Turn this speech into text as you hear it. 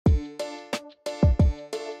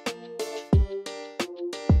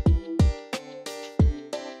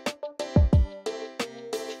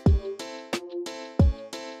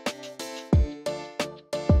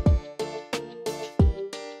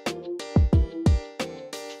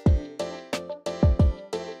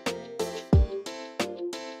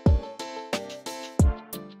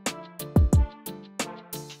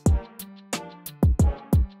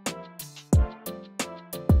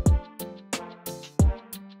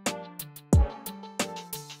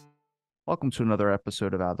Welcome to another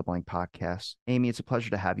episode of Out of the Blank podcast. Amy, it's a pleasure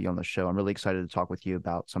to have you on the show. I'm really excited to talk with you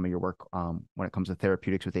about some of your work when it comes to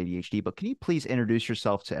therapeutics with ADHD. But can you please introduce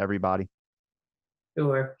yourself to everybody?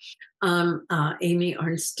 Sure. Amy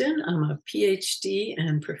Arnsten. I'm a PhD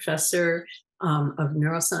and professor of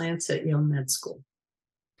neuroscience at Yale Med School.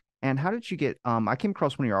 And how did you get? I came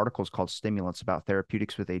across one of your articles called Stimulants about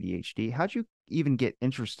therapeutics with ADHD. How did you even get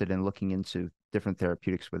interested in looking into different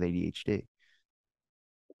therapeutics with ADHD?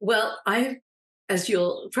 Well, as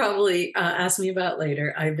you'll probably ask me about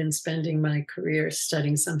later, I've been spending my career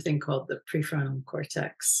studying something called the prefrontal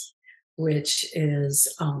cortex, which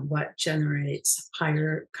is what generates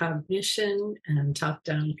higher cognition and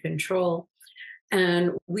top-down control.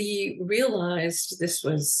 And we realized this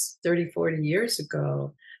was 30, 40 years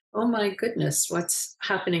ago. Oh my goodness, what's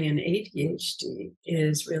happening in ADHD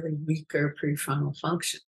is really weaker prefrontal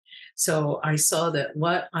function. So I saw that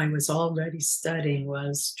what I was already studying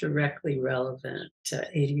was directly relevant to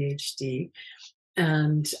ADHD.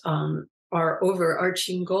 And our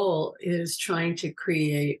overarching goal is trying to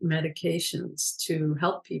create medications to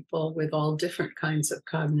help people with all different kinds of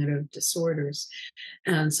cognitive disorders.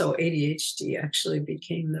 And so ADHD actually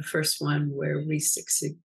became the first one where we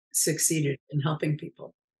succeeded in helping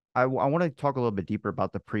people. I want to talk a little bit deeper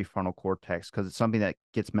about the prefrontal cortex because it's something that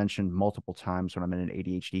gets mentioned multiple times when I'm in an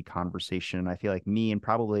ADHD conversation. And I feel like me and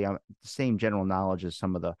probably the same general knowledge as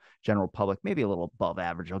some of the general public, maybe a little above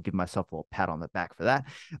average. I'll give myself a little pat on the back for that.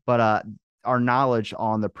 But our knowledge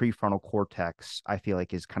on the prefrontal cortex, I feel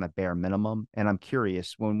like, is kind of bare minimum. And I'm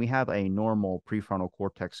curious, when we have a normal prefrontal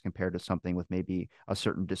cortex compared to something with maybe a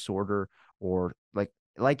certain disorder or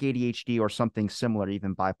like ADHD or something similar,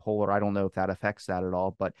 even bipolar. I don't know if that affects that at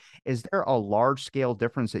all, but is there a large scale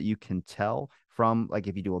difference that you can tell from, like,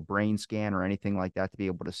 if you do a brain scan or anything like that, to be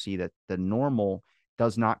able to see that the normal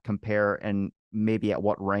does not compare and maybe at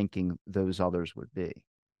what ranking those others would be?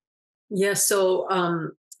 Yeah, so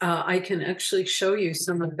I can actually show you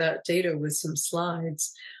some of that data with some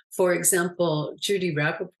slides. For example, Judy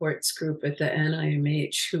Rappaport's group at the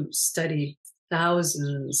NIMH, who studied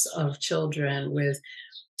thousands of children with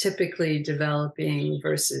typically developing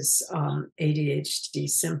versus ADHD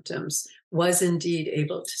symptoms, was indeed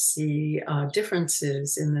able to see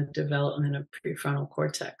differences in the development of prefrontal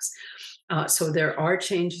cortex. So there are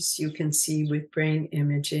changes you can see with brain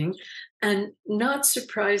imaging. And not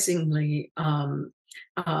surprisingly,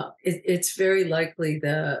 it's very likely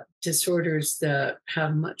the disorders that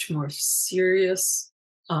have much more serious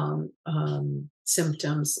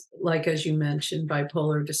symptoms, like, as you mentioned,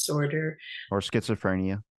 bipolar disorder, Or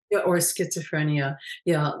schizophrenia? yeah, or schizophrenia.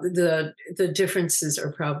 Yeah, the differences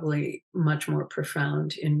are probably much more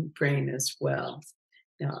profound in brain as well.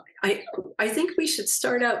 Yeah, I think we should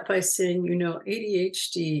start out by saying,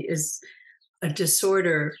 ADHD is a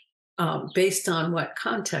disorder based on what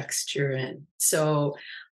context you're in. So,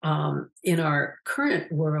 in our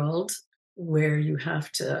current world, where you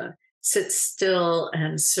have to sit still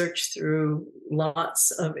and search through lots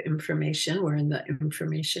of information, we're in the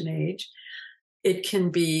information age. It can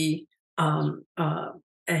be a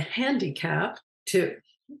handicap to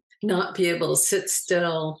not be able to sit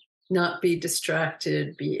still, not be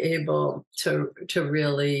distracted, be able to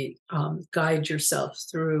really guide yourself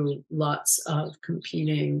through lots of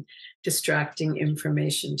competing, distracting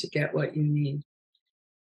information to get what you need.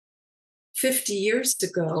 50 years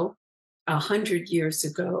ago, 100 years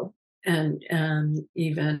ago, and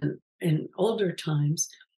even in older times,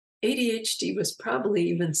 ADHD was probably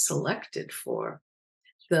even selected for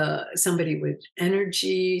somebody with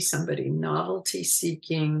energy, somebody novelty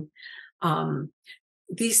seeking. Um,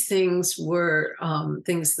 these things were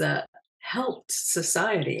things that helped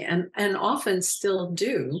society and often still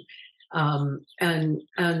do. And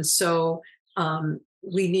so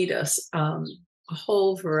we need a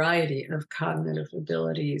whole variety of cognitive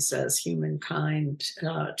abilities as humankind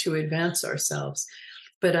to advance ourselves.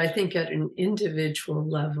 But I think at an individual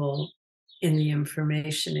level, in the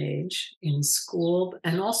information age, in school,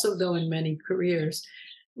 and also, though, in many careers,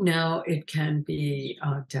 now it can be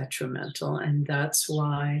detrimental. And that's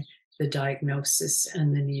why the diagnosis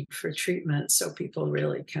and the need for treatment, so people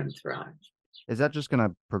really can thrive. Is that just going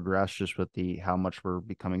to progress just with the how much we're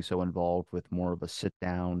becoming so involved with more of a sit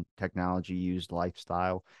down technology used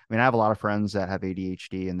lifestyle? I mean, I have a lot of friends that have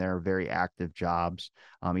ADHD and they're very active jobs,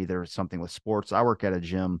 either something with sports. I work at a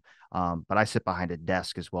gym, but I sit behind a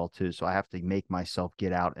desk as well too. So I have to make myself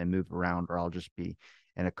get out and move around or I'll just be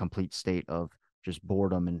in a complete state of just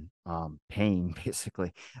boredom and pain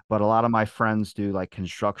basically. But a lot of my friends do like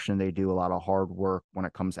construction. They do a lot of hard work when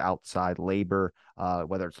it comes outside labor,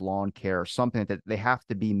 whether it's lawn care or something that they have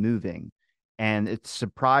to be moving. And it's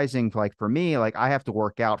surprising, like for me, like I have to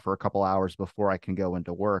work out for a couple hours before I can go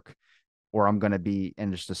into work, or I'm going to be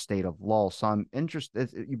in just a state of lull. So I'm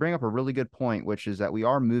interested. You bring up a really good point, which is that we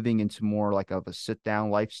are moving into more like of a sit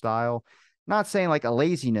down lifestyle. Not saying like a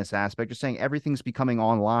laziness aspect, just saying everything's becoming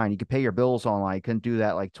online. You could pay your bills online. You couldn't do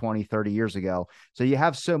that like 20, 30 years ago. So you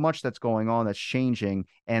have so much that's going on that's changing.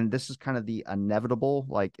 And this is kind of the inevitable,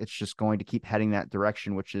 like it's just going to keep heading that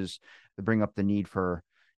direction, which is to bring up the need for,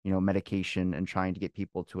 medication and trying to get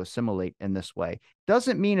people to assimilate in this way.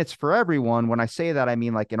 Doesn't mean it's for everyone. When I say that, I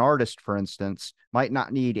mean like an artist, for instance, might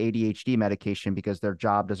not need ADHD medication because their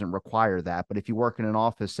job doesn't require that. But if you work in an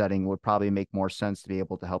office setting, it would probably make more sense to be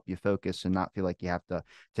able to help you focus and not feel like you have to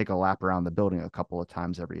take a lap around the building a couple of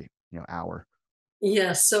times every, hour.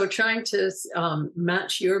 Yes, so trying to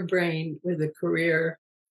match your brain with a career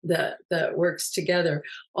that works together.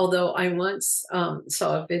 Although I once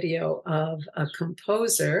saw a video of a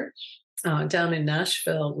composer down in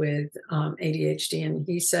Nashville with ADHD, and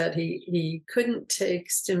he said he couldn't take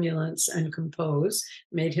stimulants and compose,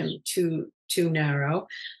 made him too narrow.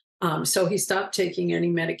 So he stopped taking any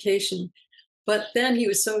medication. But then he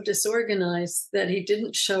was so disorganized that he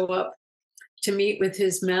didn't show up to meet with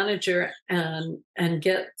his manager and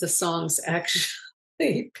get the songs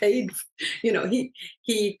actually paid.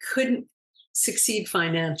 He couldn't succeed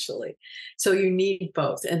financially, so you need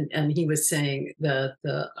both. And he was saying the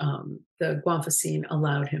guanfacine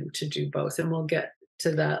allowed him to do both, and we'll get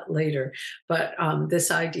to that later. But this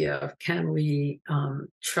idea of, can we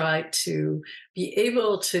try to be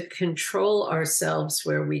able to control ourselves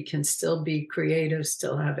where we can still be creative,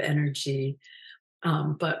 still have energy,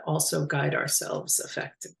 but also guide ourselves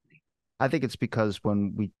effectively. I think it's because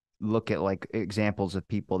when we look at like examples of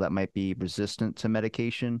people that might be resistant to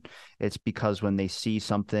medication, it's because when they see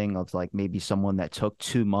something of like maybe someone that took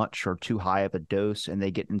too much or too high of a dose and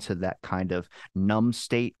they get into that kind of numb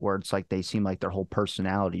state where it's like they seem like their whole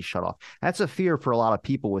personality shut off. That's a fear for a lot of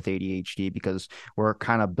people with ADHD because we're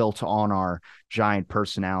kind of built on our giant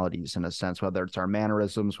personalities in a sense, whether it's our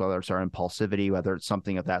mannerisms, whether it's our impulsivity, whether it's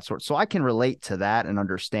something of that sort. So I can relate to that and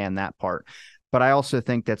understand that part. But I also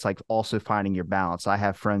think that's like also finding your balance. I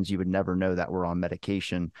have friends you would never know that were on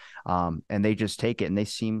medication, and they just take it and they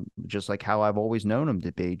seem just like how I've always known them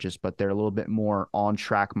to be, but they're a little bit more on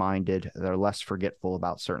track minded. They're less forgetful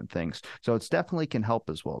about certain things. So it's definitely can help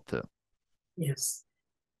as well too. Yes.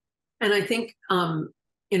 And I think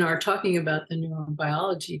in our talking about the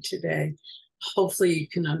neurobiology today, hopefully you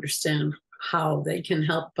can understand how they can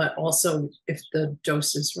help, but also if the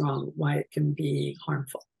dose is wrong, why it can be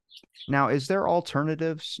harmful. Now, is there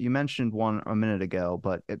alternatives? You mentioned one a minute ago,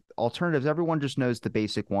 but alternatives, everyone just knows the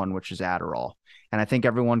basic one, which is Adderall. And I think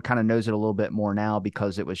everyone kind of knows it a little bit more now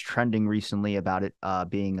because it was trending recently about it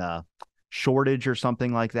being a shortage or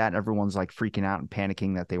something like that. And everyone's like freaking out and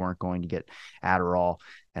panicking that they weren't going to get Adderall.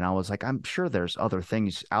 And I was like, I'm sure there's other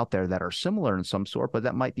things out there that are similar in some sort, but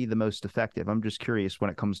that might be the most effective. I'm just curious when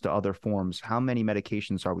it comes to other forms, how many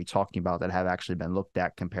medications are we talking about that have actually been looked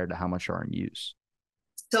at compared to how much are in use?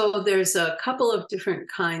 So there's a couple of different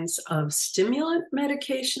kinds of stimulant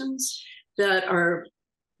medications that are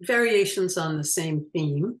variations on the same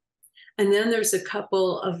theme. And then there's a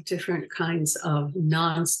couple of different kinds of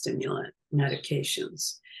non-stimulant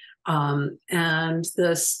medications. And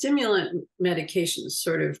the stimulant medications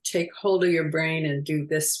sort of take hold of your brain and do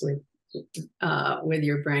this with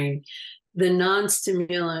your brain. The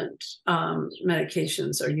non-stimulant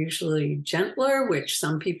medications are usually gentler, which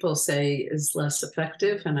some people say is less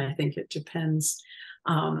effective. And I think it depends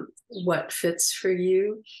what fits for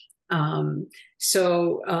you.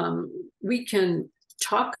 So we can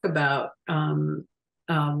talk about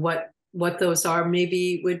what those are.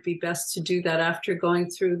 Maybe it would be best to do that after going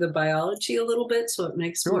through the biology a little bit, so it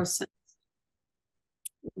makes more sense.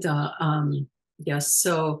 Yes,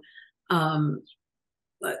 so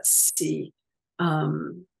let's see.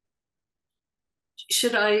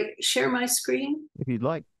 Should I share my screen? If you'd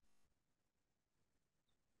like.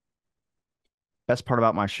 Best part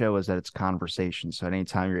about my show is that it's conversation. So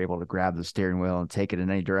anytime you're able to grab the steering wheel and take it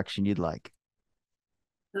in any direction you'd like.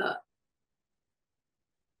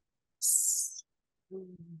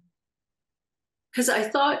 Because I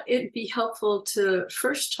thought it'd be helpful to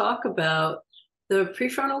first talk about the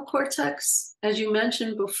prefrontal cortex, as you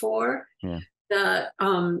mentioned before, that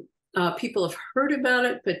people have heard about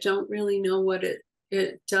it, but don't really know what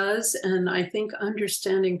it does. And I think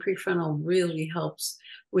understanding prefrontal really helps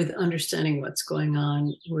with understanding what's going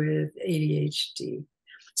on with ADHD.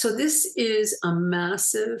 So this is a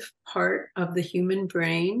massive part of the human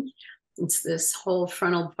brain. It's this whole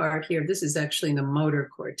frontal part here. This is actually the motor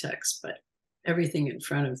cortex, but everything in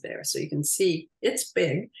front of there. So you can see it's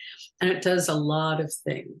big and it does a lot of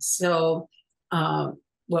things. So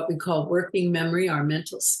what we call working memory, our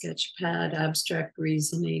mental sketch pad, abstract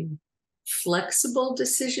reasoning, flexible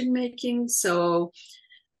decision making. So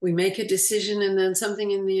we make a decision and then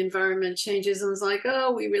something in the environment changes and it's like,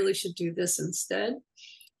 oh, we really should do this instead.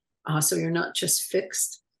 So you're not just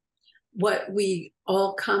fixed. What we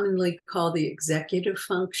all commonly call the executive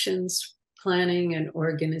functions, planning and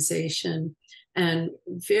organization, and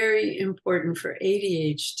very important for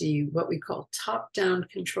ADHD, what we call top-down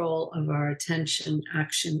control of our attention,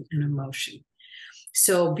 action, and emotion.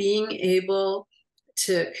 So being able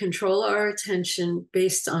to control our attention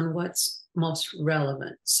based on what's most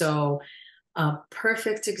relevant. So a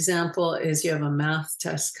perfect example is you have a math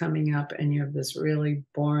test coming up and you have this really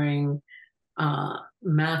boring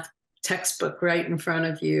math textbook right in front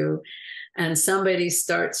of you, and somebody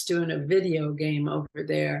starts doing a video game over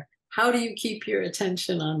there. How do you keep your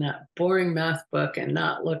attention on that boring math book and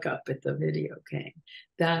not look up at the video game?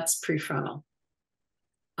 That's prefrontal.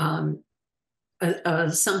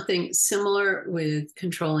 Something similar with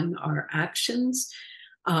controlling our actions,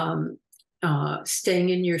 staying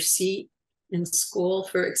in your seat in school,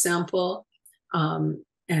 for example,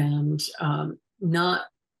 and not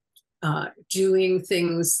doing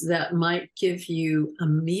things that might give you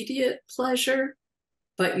immediate pleasure,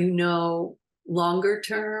 but longer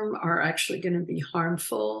term are actually going to be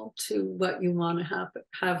harmful to what you want to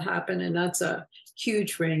have happen. And that's a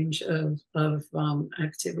huge range of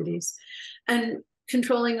activities. And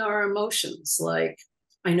controlling our emotions. Like,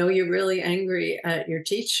 I know you're really angry at your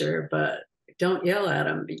teacher, but don't yell at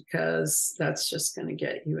him because that's just going to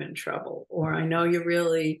get you in trouble. Or I know you're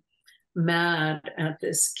really mad at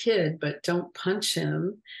this kid, but don't punch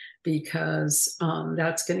him because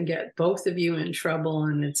that's going to get both of you in trouble.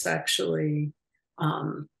 And it's actually,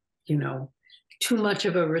 too much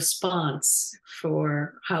of a response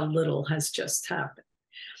for how little has just happened.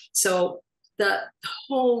 So that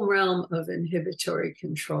whole realm of inhibitory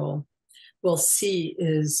control we'll see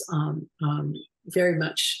is very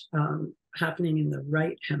much happening in the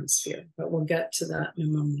right hemisphere, but we'll get to that in a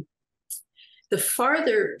moment. The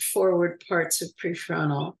farther forward parts of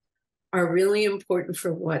prefrontal are really important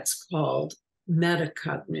for what's called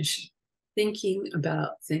metacognition, thinking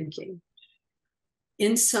about thinking,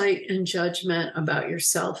 insight and judgment about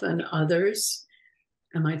yourself and others.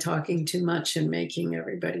 Am I talking too much and making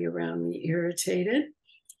everybody around me irritated?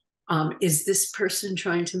 Is this person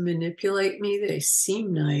trying to manipulate me? They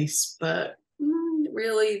seem nice, but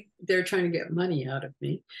really they're trying to get money out of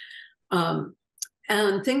me.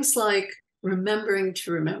 And things like remembering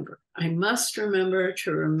to remember. I must remember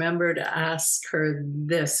to ask her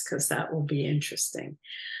this because that will be interesting,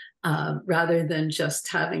 rather than just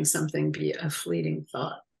having something be a fleeting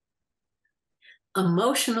thought.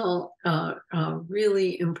 Emotional,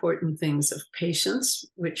 really important things of patience,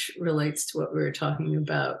 which relates to what we were talking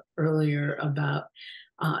about earlier about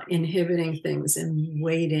inhibiting things and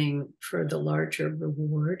waiting for the larger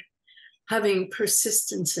reward. Having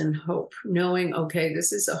persistence and hope, knowing, okay,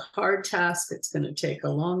 this is a hard task. It's going to take a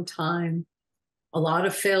long time. A lot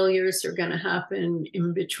of failures are going to happen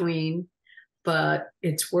in between, but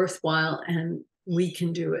it's worthwhile and we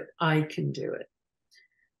can do it. I can do it.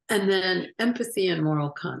 And then empathy and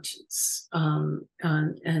moral conscience.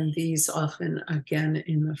 And these often, again,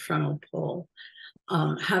 in the frontal pole.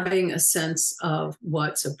 Having a sense of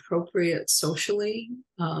what's appropriate socially,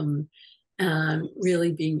 and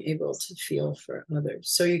really being able to feel for others.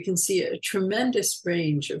 So you can see a tremendous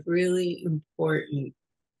range of really important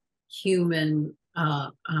human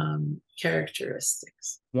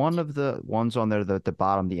characteristics. One of the ones on there at the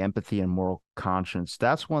bottom, the empathy and moral conscience,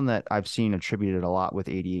 that's one that I've seen attributed a lot with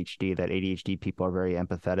ADHD, that ADHD people are very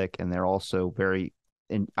empathetic and they're also very,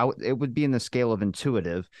 it would be in the scale of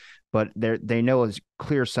intuitive, but they know a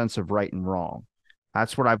clear sense of right and wrong.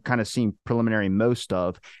 That's what I've kind of seen preliminary most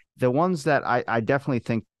of. The ones that I definitely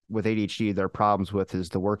think with ADHD there are problems with is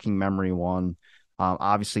the working memory one,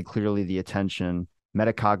 obviously clearly the attention,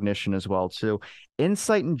 metacognition as well too.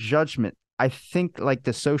 Insight and judgment, I think like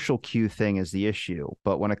the social cue thing is the issue,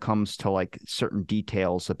 but when it comes to like certain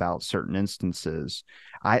details about certain instances,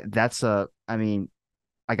 I'm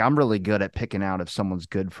really good at picking out if someone's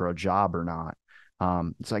good for a job or not.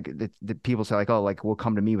 It's like the people say like, oh, like, will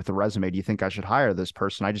come to me with a resume. Do you think I should hire this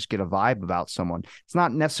person? I just get a vibe about someone. It's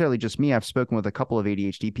not necessarily just me. I've spoken with a couple of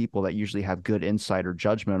ADHD people that usually have good insight or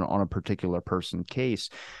judgment on a particular person case.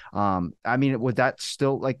 I mean, would that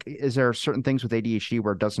still, like, is there certain things with ADHD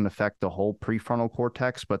where it doesn't affect the whole prefrontal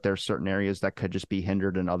cortex, but there's certain areas that could just be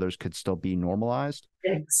hindered and others could still be normalized?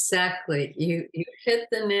 Exactly. You hit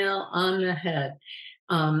the nail on the head.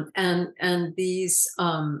 And these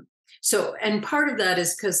so, and part of that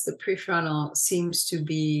is because the prefrontal seems to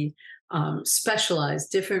be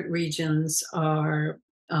specialized. Different regions are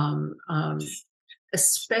um, um,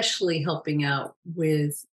 especially helping out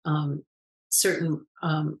with certain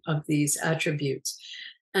of these attributes.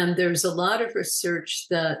 And there's a lot of research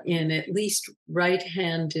that in at least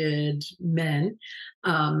right-handed men,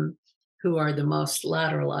 um, who are the most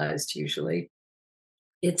lateralized usually,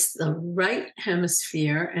 it's the right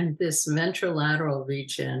hemisphere and this ventrolateral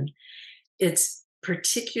region. It's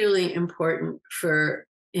particularly important for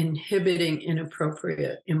inhibiting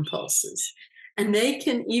inappropriate impulses. And they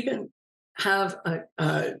can even have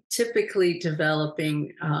a typically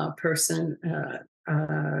developing person,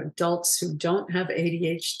 adults who don't have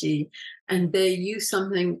ADHD, and they use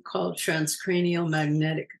something called transcranial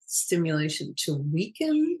magnetic stimulation to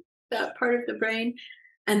weaken that part of the brain.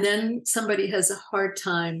 And then somebody has a hard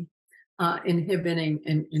time inhibiting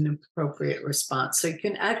an inappropriate response. So you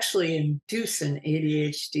can actually induce an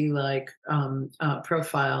ADHD like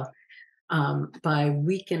profile by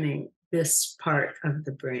weakening this part of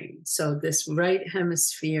the brain. So this right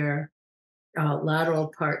hemisphere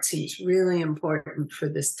lateral part seems really important for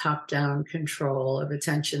this top-down control of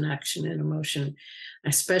attention, action, and emotion,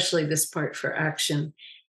 especially this part for action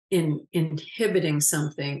in inhibiting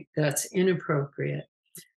something that's inappropriate.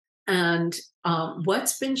 And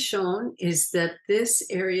what's been shown is that this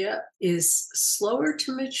area is slower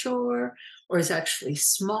to mature or is actually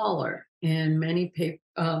smaller in many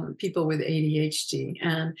people with ADHD.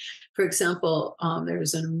 And for example,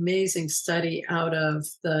 there's an amazing study out of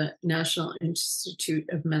the National Institute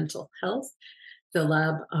of Mental Health, the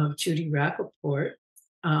lab of Judy Rappaport,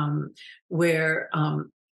 where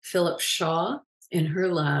Philip Shaw in her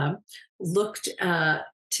lab looked at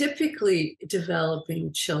typically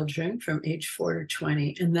developing children from age 4 to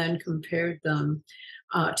 20 and then compared them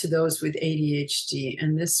to those with ADHD.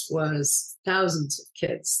 And this was thousands of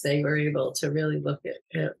kids. They were able to really look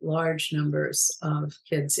at large numbers of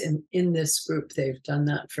kids in this group. They've done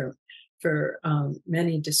that for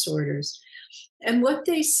many disorders. And what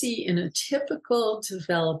they see in a typical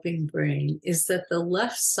developing brain is that the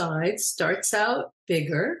left side starts out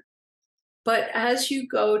bigger, but as you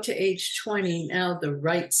go to age 20, now the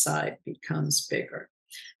right side becomes bigger.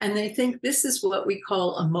 And they think this is what we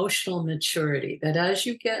call emotional maturity, that as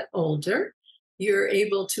you get older, you're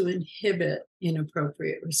able to inhibit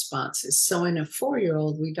inappropriate responses. So in a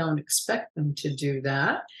 4-year-old, we don't expect them to do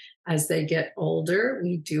that. As they get older,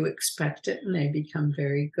 we do expect it and they become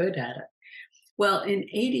very good at it. Well, in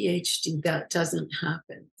ADHD, that doesn't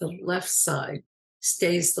happen. The left side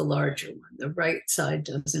stays the larger one. The right side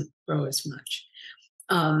doesn't grow as much.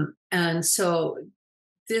 And so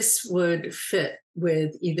this would fit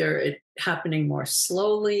with either it happening more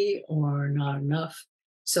slowly or not enough,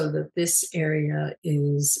 so that this area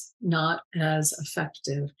is not as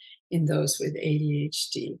effective in those with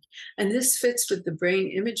ADHD. And this fits with the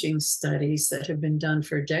brain imaging studies that have been done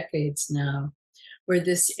for decades now, where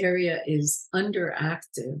this area is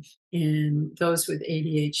underactive in those with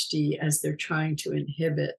ADHD as they're trying to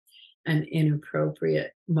inhibit an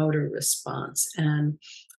inappropriate motor response. And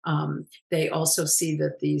they also see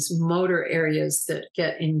that these motor areas that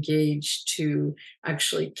get engaged to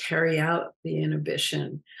actually carry out the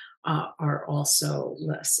inhibition are also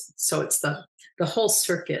less. So it's the whole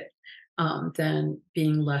circuit then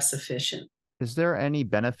being less efficient. Is there any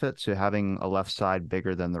benefit to having a left side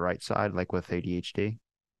bigger than the right side, like with ADHD?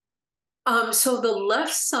 So the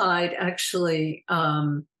left side actually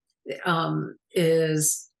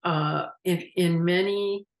is in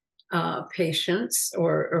many patients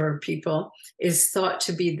or people is thought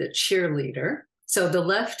to be the cheerleader. So the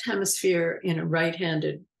left hemisphere in a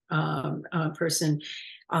right-handed person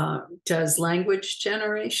does language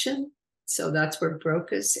generation. So that's where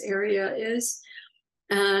Broca's area is.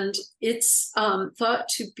 And it's thought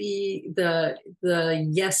to be the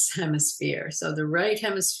yes hemisphere. So the right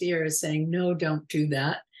hemisphere is saying, no, don't do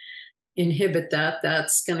that. Inhibit that.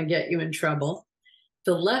 That's going to get you in trouble.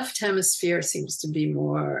 The left hemisphere seems to be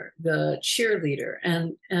more the cheerleader.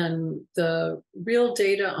 And the real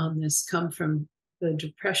data on this come from the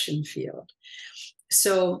depression field.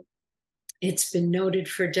 So it's been noted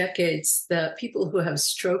for decades that people who have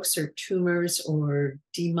strokes or tumors or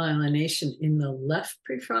demyelination in the left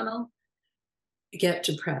prefrontal get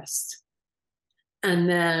depressed. And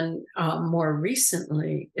then more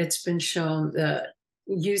recently, it's been shown that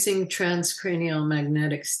using transcranial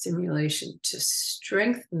magnetic stimulation to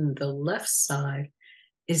strengthen the left side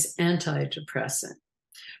is antidepressant,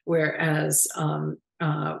 whereas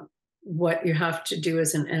what you have to do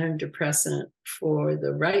as an antidepressant for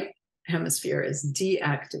the right hemisphere is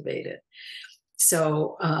deactivate it.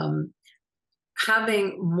 So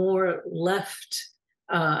having more left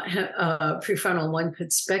prefrontal, one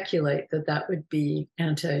could speculate that that would be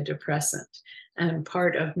antidepressant. And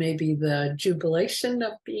part of maybe the jubilation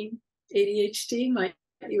of being ADHD, might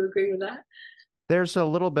you agree with that? There's a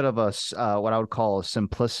little bit of a what I would call a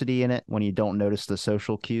simplicity in it when you don't notice the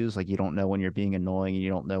social cues, like you don't know when you're being annoying and you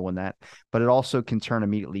don't know when that, but it also can turn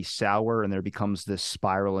immediately sour and there becomes this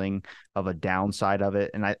spiraling of a downside of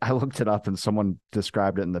it. And I looked it up and someone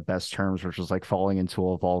described it in the best terms, which was like falling into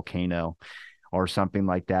a volcano or something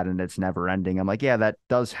like that, and it's never ending. I'm like, yeah, that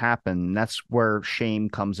does happen. That's where shame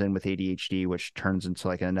comes in with ADHD, which turns into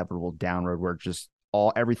like an inevitable downward where just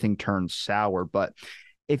everything turns sour. But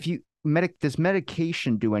if you does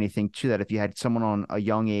medication do anything to that? If you had someone on a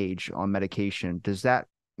young age on medication, does that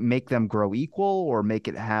make them grow equal or make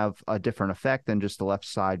it have a different effect than just the left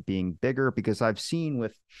side being bigger? Because I've seen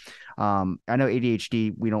with, I know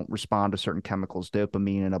ADHD, we don't respond to certain chemicals,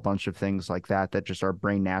 dopamine and a bunch of things like that, that just our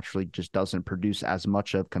brain naturally just doesn't produce as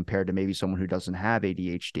much of compared to maybe someone who doesn't have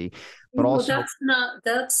ADHD. But Well, also,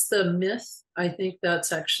 that's the myth. I think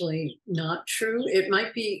that's actually not true. It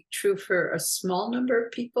might be true for a small number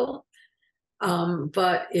of people,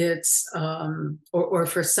 but it's or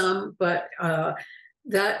for some, but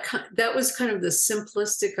that was kind of the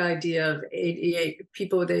simplistic idea of ADHD.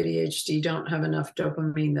 People with ADHD don't have enough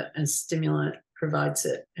dopamine that a stimulant provides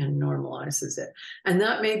it and normalizes it, and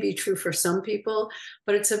that may be true for some people,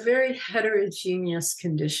 but it's a very heterogeneous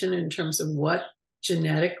condition in terms of what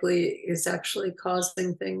genetically is actually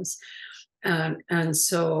causing things, and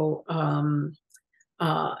so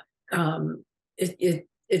uh,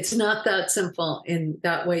 it's not that simple in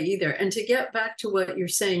that way either. And to get back to what you're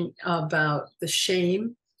saying about the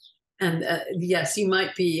shame, and yes, you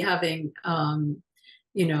might be having, kind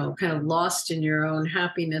of lost in your own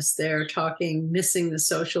happiness there, talking, missing the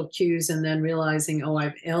social cues, and then realizing, oh,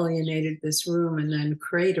 I've alienated this room, and then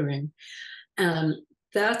cratering. And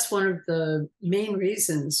that's one of the main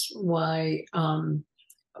reasons why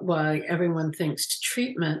everyone thinks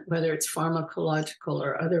treatment, whether it's pharmacological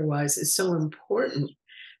or otherwise, is so important,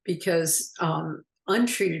 because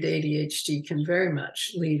untreated ADHD can very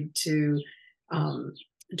much lead to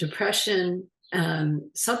depression and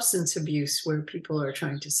substance abuse where people are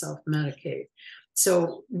trying to self-medicate.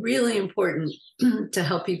 So really important to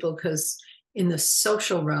help people, because in the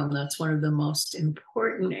social realm, that's one of the most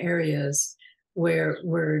important areas where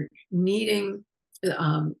we're needing.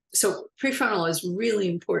 So prefrontal is really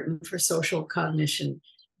important for social cognition,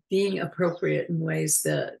 being appropriate in ways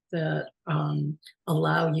that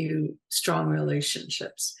allow you strong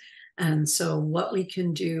relationships. And so what we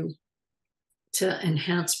can do to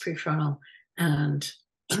enhance prefrontal and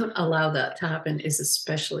allow that to happen is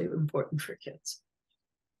especially important for kids.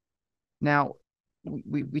 now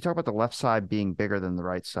we talk about the left side being bigger than the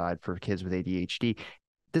right side for kids with ADHD.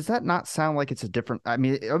 Does that not sound like it's a different? I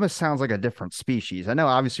mean, it almost sounds like a different species. I know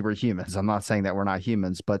obviously we're humans. I'm not saying that we're not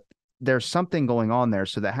humans, but there's something going on there.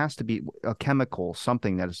 So that has to be a chemical,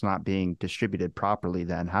 something that is not being distributed properly.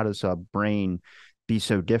 Then how does a brain be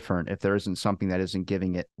so different if there isn't something that isn't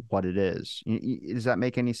giving it what it is? Does that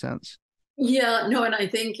make any sense? Yeah, no, and I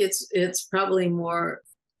think it's probably more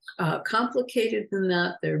complicated than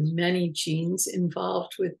that. There are many genes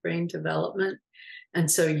involved with brain development, and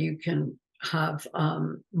so you can have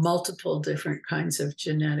multiple different kinds of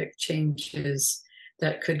genetic changes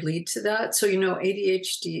that could lead to that. So,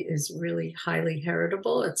 ADHD is really highly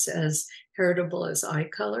heritable. It's as heritable as eye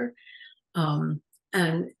color. And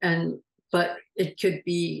but it could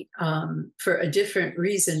be for a different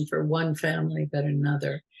reason for one family than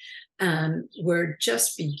another. And we're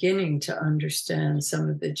just beginning to understand some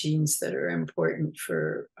of the genes that are important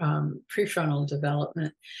for prefrontal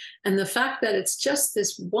development. And the fact that it's just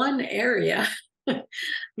this one area, the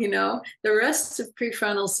rest of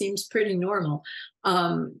prefrontal seems pretty normal,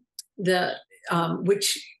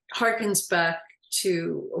 which harkens back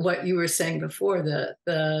to what you were saying before,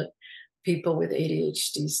 the people with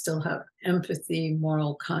ADHD still have empathy,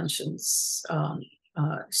 moral conscience.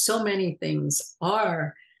 So many things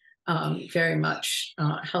are very much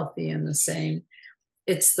healthy and the same.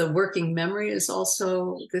 it's the working memory is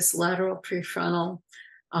also this lateral prefrontal,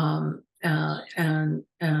 and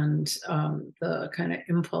the kind of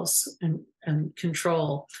impulse and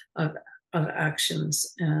control of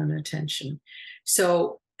actions and attention.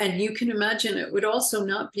 So, and you can imagine it would also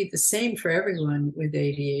not be the same for everyone with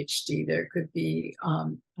ADHD. There could be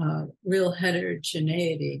real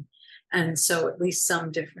heterogeneity. And so at least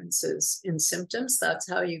some differences in symptoms. That's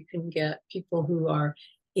how you can get people who are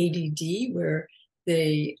ADD, where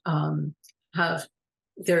they have,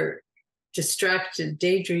 they're distracted,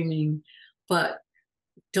 daydreaming, but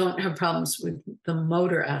don't have problems with the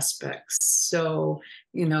motor aspects. So,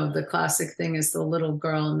 the classic thing is the little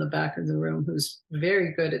girl in the back of the room who's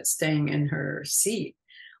very good at staying in her seat,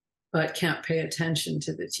 but can't pay attention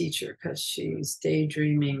to the teacher because she's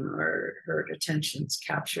daydreaming or her attention's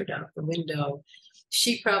captured out the window.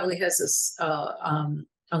 She probably has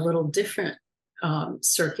a little different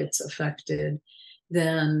circuits affected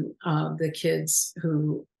than the kids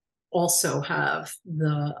who also have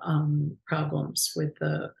the problems with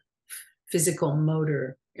the physical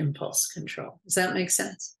motor impulse control. Does that make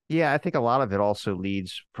sense? Yeah, I think a lot of it also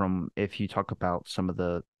leads from, if you talk about some of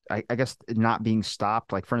the, I guess, not being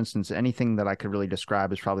stopped. Like, for instance, anything that I could really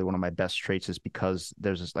describe as probably one of my best traits is because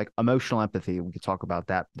there's this like emotional empathy. We could talk about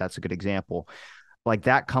that. That's a good example. Like,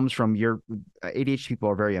 that comes from your ADHD people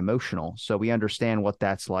are very emotional. So we understand what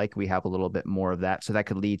that's like. We have a little bit more of that. So that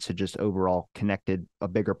could lead to just overall connected, a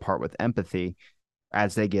bigger part with empathy.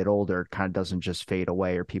 As they get older, it kind of doesn't just fade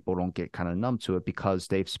away, or people don't get kind of numb to it because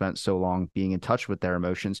they've spent so long being in touch with their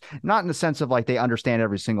emotions. Not in the sense of like they understand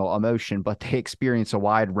every single emotion, but they experience a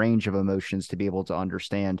wide range of emotions to be able to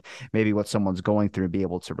understand maybe what someone's going through and be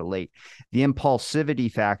able to relate. The impulsivity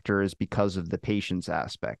factor is because of the patience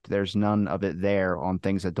aspect. There's none of it there on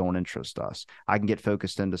things that don't interest us. I can get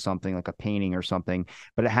focused into something like a painting or something,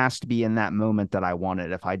 but it has to be in that moment that I want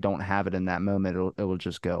it. If I don't have it in that moment, it will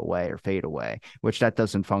just go away or fade away, which that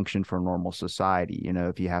doesn't function for normal society.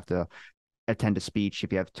 If you have to attend a speech,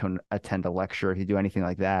 if you have to attend a lecture, if you do anything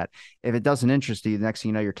like that, if it doesn't interest you, the next thing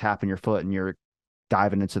you know, you're tapping your foot and you're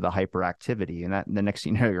diving into the hyperactivity, and that the next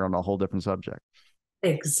thing you know, you're on a whole different subject.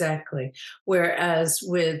 Exactly. Whereas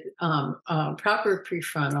with proper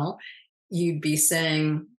prefrontal, you'd be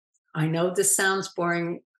saying, I know this sounds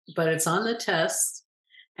boring, but it's on the test.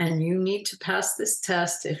 And you need to pass this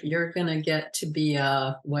test if you're going to get to be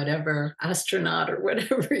a whatever astronaut or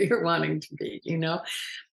whatever you're wanting to be.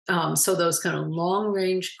 So those kind of long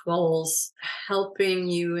range goals helping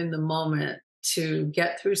you in the moment to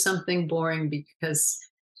get through something boring, because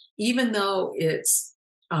even though it's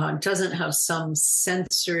doesn't have some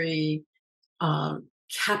sensory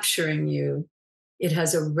capturing you, it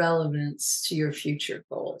has a relevance to your future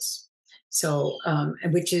goals. So,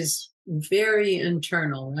 which is very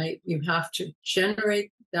internal, right? You have to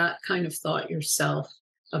generate that kind of thought yourself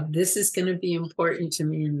of this is going to be important to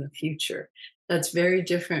me in the future. That's very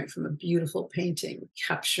different from a beautiful painting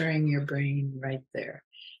capturing your brain right there.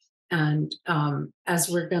 And as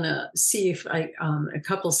we're going to see, if a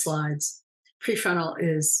couple slides, prefrontal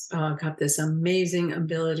is got this amazing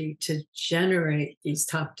ability to generate these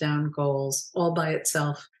top-down goals all by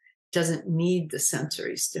itself. Doesn't need the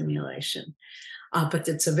sensory stimulation, but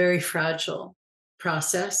it's a very fragile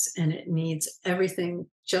process, and it needs everything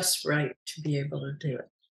just right to be able to do it.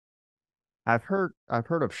 I've heard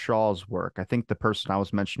of Shaw's work. I think the person I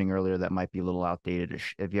was mentioning earlier that might be a little outdated is,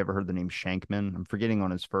 have you ever heard the name Shankman? I'm forgetting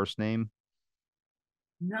on his first name.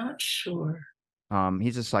 Not sure.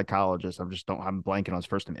 He's a psychologist. I'm blanking on his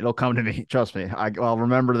first name. It'll come to me. Trust me. I'll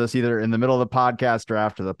remember this either in the middle of the podcast or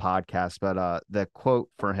after the podcast. But the quote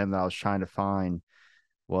for him that I was trying to find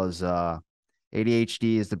was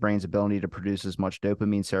ADHD is the brain's ability to produce as much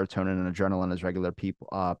dopamine, serotonin, and adrenaline as regular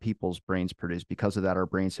people's brains produce. Because of that, our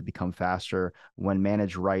brains have become faster. When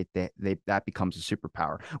managed right, that becomes a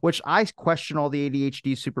superpower. Which I question all the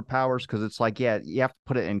ADHD superpowers, because it's like, yeah, you have to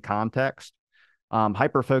put it in context.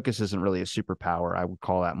 Hyperfocus isn't really a superpower. I would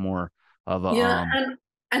call that more of a Yeah,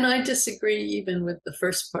 and I disagree even with the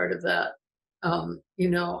first part of that. I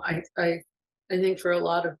think for a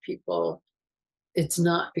lot of people, it's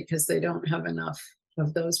not because they don't have enough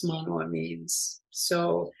of those monoamines.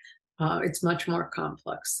 So it's much more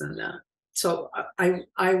complex than that. So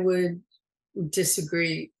I would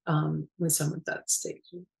disagree with some of that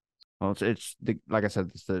statement. Well, like I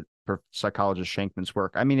said, it's the psychologist Shankman's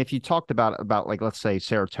work. I mean, if you talked about like, let's say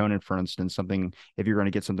serotonin, for instance, something, if you're going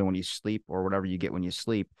to get something when you sleep or whatever you get when you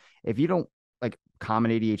sleep, if you don't, like,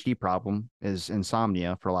 common ADHD problem is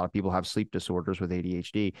insomnia. For a lot of people have sleep disorders with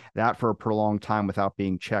ADHD, that for a prolonged time without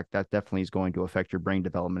being checked, that definitely is going to affect your brain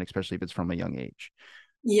development, especially if it's from a young age.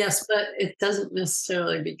 Yes, but it doesn't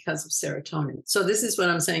necessarily because of serotonin. So this is what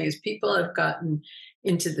I'm saying is people have gotten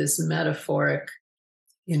into this metaphoric,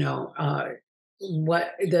 you know,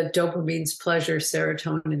 what the dopamine's pleasure,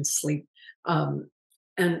 serotonin sleep, um,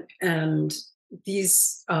 and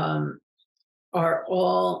these are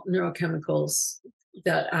all neurochemicals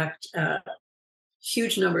that act at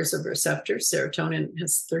huge numbers of receptors. Serotonin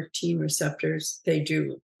has 13 receptors. They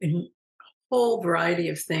do a whole variety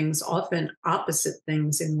of things, often opposite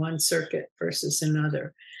things in one circuit versus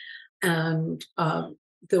another. And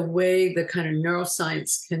the way the kind of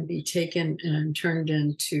neuroscience can be taken and turned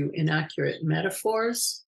into inaccurate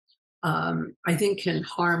metaphors, I think can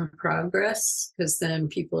harm progress because then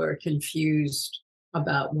people are confused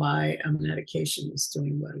about why a medication is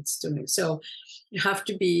doing what it's doing. So you have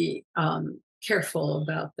to be careful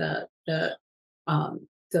about that. That um,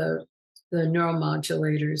 the the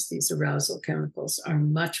neuromodulators, these arousal chemicals, are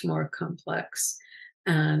much more complex,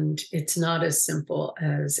 and it's not as simple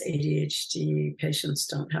as ADHD patients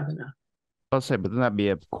don't have enough. I'll say, but then that'd be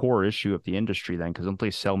a core issue of the industry then, because don't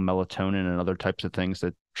they sell melatonin and other types of things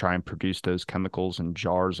that try and produce those chemicals in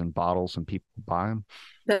jars and bottles and people buy them?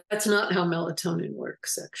 That's not how melatonin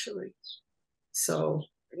works, actually. So,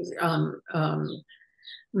 um, um,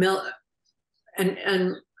 mel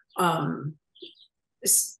and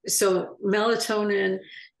so melatonin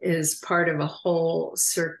is part of a whole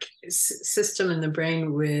system in the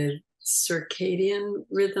brain with circadian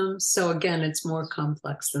rhythms. So again, it's more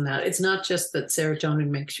complex than that. It's not just that serotonin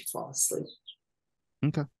makes you fall asleep.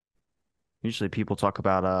 Okay. Usually people talk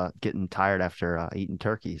about getting tired after eating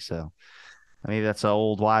turkey, so maybe that's an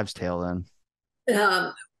old wives' tale then.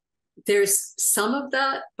 Um, there's some of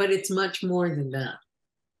that, but it's much more than that.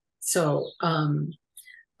 So and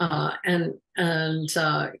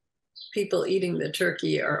people eating the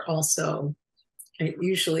turkey are also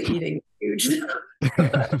usually eating huge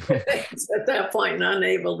things at that point,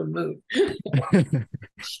 unable to move.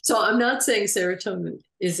 So I'm not saying serotonin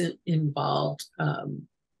isn't involved,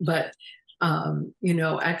 but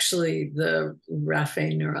actually the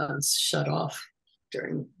raphe neurons shut off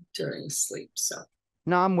during sleep. So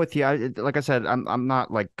No, I'm with you. Like I said, I'm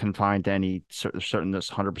not like confined to any certain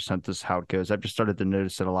this 100% this is how it goes. I've just started to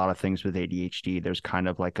notice that a lot of things with ADHD, there's kind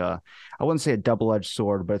of like I wouldn't say a double-edged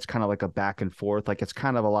sword, but it's kind of like a back and forth. Like it's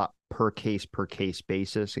kind of a lot per case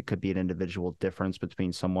basis. It could be an individual difference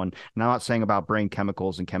between someone. And I'm not saying about brain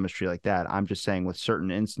chemicals and chemistry like that. I'm just saying with certain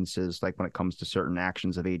instances, like when it comes to certain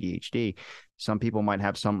actions of ADHD, some people might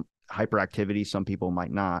have some hyperactivity, some people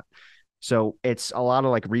might not. So it's a lot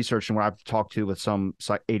of like research and what I've talked to with some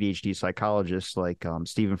ADHD psychologists like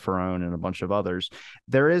Stephen Farone and a bunch of others.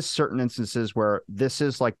 There is certain instances where this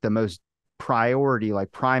is like the most priority,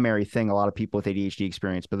 like primary thing a lot of people with ADHD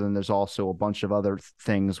experience, but then there's also a bunch of other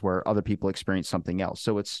things where other people experience something else.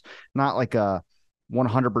 So it's not like a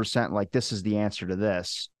 100% like this is the answer to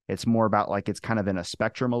this. It's more about like it's kind of in a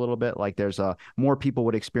spectrum a little bit. Like there's more people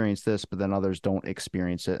would experience this, but then others don't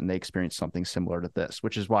experience it and they experience something similar to this,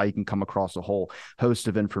 which is why you can come across a whole host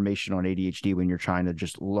of information on ADHD when you're trying to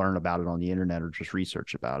just learn about it on the internet or just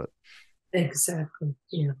research about it. exactly,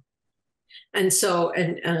 yeah. And so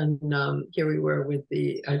and here we were with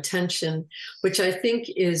the attention, which I think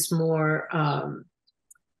is more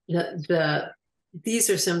these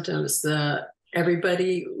are symptoms that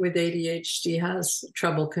everybody with ADHD has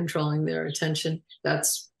trouble controlling their attention.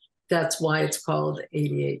 That's why it's called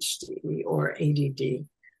ADHD or ADD,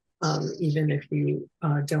 even if you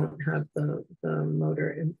don't have the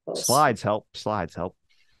motor impulse. Slides help. Slides help.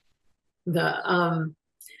 The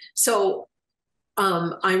so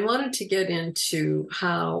I wanted to get into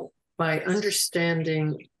how, by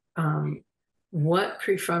understanding what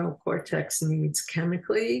prefrontal cortex needs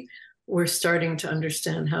chemically, we're starting to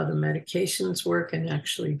understand how the medications work and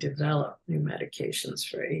actually develop new medications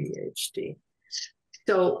for ADHD.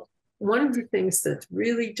 So one of the things that's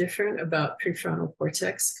really different about prefrontal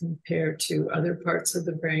cortex compared to other parts of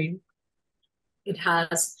the brain, it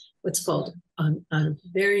has what's called a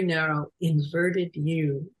very narrow inverted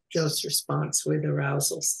U dose response with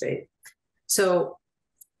arousal state. So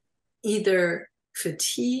either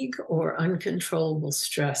fatigue or uncontrollable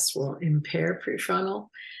stress will impair prefrontal,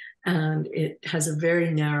 and it has a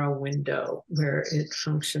very narrow window where it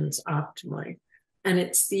functions optimally. And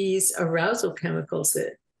it's these arousal chemicals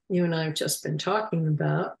that you and I have just been talking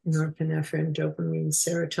about, norepinephrine, dopamine,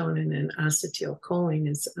 serotonin, and acetylcholine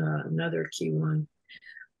is another key one,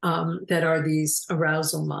 that are these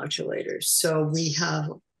arousal modulators. So we have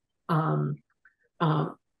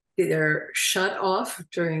they're shut off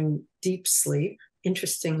during deep sleep,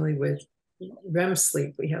 interestingly, with REM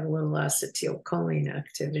sleep, we have a little acetylcholine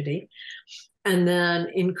activity. And then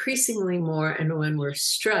increasingly more, and when we're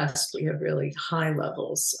stressed, we have really high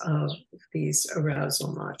levels of these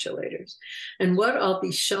arousal modulators. And what I'll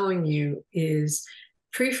be showing you is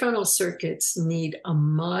prefrontal circuits need a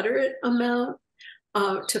moderate amount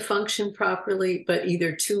to function properly, but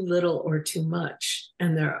either too little or too much,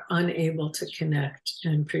 and they're unable to connect,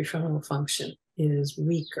 and prefrontal function is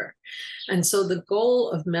weaker. And so the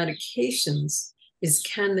goal of medications is,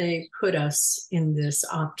 can they put us in this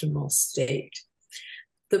optimal state?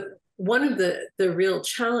 One of the real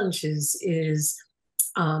challenges is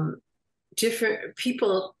different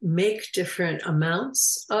people make different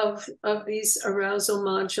amounts of these arousal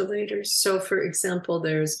modulators. So for example,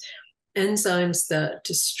 there's enzymes that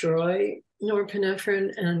destroy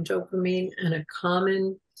norepinephrine and dopamine, and a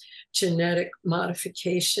common genetic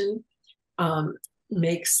modification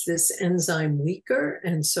makes this enzyme weaker.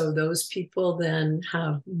 And so those people then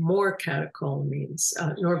have more catecholamines.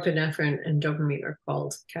 Norepinephrine and dopamine are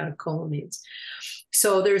called catecholamines.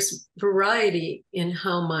 So there's variety in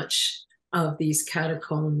how much of these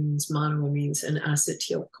catecholamines, monoamines, and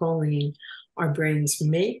acetylcholine our brains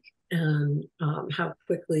make, and how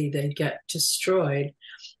quickly they get destroyed.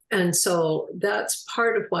 And so that's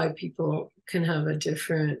part of why people can have a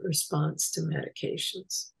different response to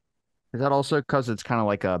medications. Is that also because it's kind of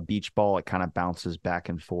like a beach ball? It kind of bounces back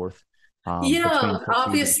and forth Yeah, between fatigue and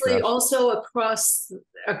obviously stress. also across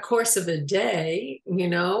a course of a day,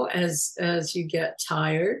 as you get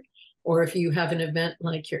tired, or if you have an event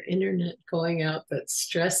like your internet going out that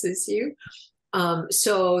stresses you.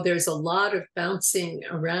 So there's a lot of bouncing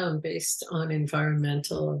around based on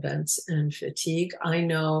environmental events and fatigue. I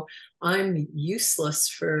know I'm useless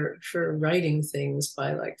for writing things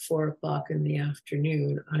by like 4 o'clock in the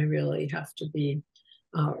afternoon. I really have to be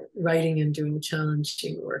writing and doing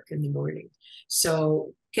challenging work in the morning.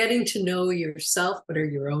 So getting to know yourself, what are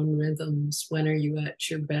your own rhythms? When are you at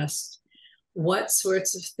your best? What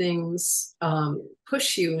sorts of things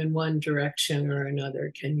push you in one direction or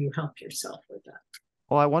another? Can you help yourself with that?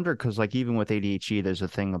 Well, I wonder because like even with ADHD, there's a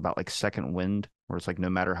thing about like second wind where it's like no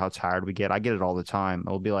matter how tired we get, I get it all the time.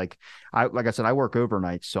 It'll be like like I said, I work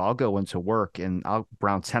overnight, so I'll go into work and I'll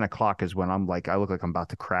around 10 o'clock is when I'm like I look like I'm about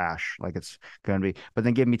to crash, like it's gonna be. But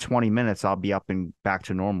then give me 20 minutes, I'll be up and back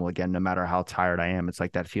to normal again, no matter how tired I am. It's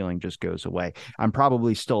like that feeling just goes away. I'm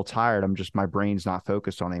probably still tired. I'm just my brain's not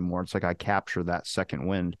focused on anymore. It's like I capture that second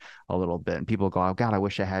wind a little bit, and people go, "Oh God, I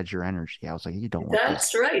wish I had your energy." I was like, "You don't want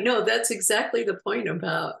this." That's right. No, that's exactly the point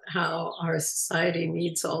about how our society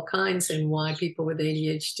needs all kinds, and why people with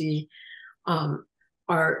ADHD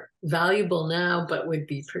are valuable now, but would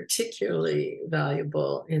be particularly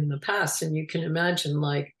valuable in the past. And you can imagine,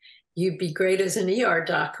 like, you'd be great as an ER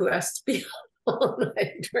doc who has to be all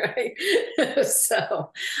night, right?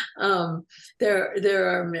 So there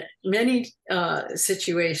are many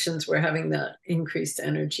situations where having that increased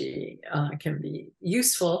energy can be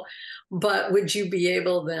useful. But would you be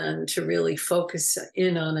able then to really focus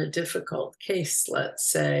in on a difficult case, let's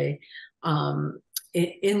say,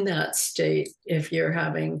 in that state, if you're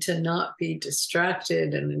having to not be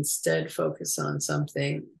distracted and instead focus on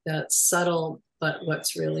something that's subtle, but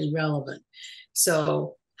what's really relevant?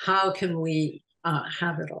 So how can we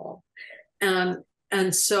have it all?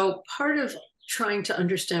 And so part of trying to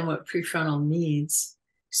understand what prefrontal needs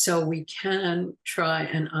so we can try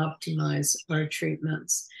and optimize our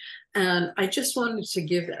treatments. And I just wanted to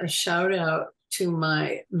give a shout out to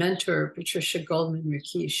my mentor, Patricia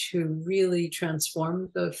Goldman-Rakish, who really transformed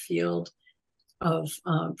the field of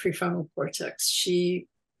prefrontal cortex. She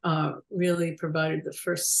really provided the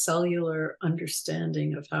first cellular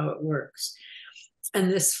understanding of how it works. And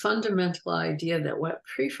this fundamental idea that what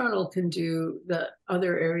prefrontal can do that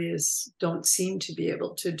other areas don't seem to be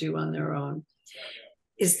able to do on their own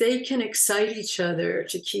is they can excite each other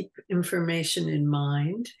to keep information in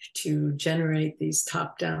mind, to generate these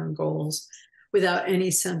top-down goals without any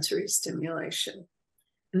sensory stimulation.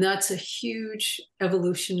 And that's a huge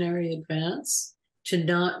evolutionary advance, to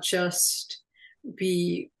not just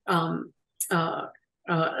be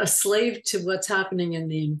a slave to what's happening in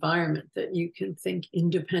the environment, that you can think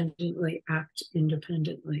independently, act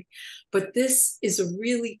independently. But this is a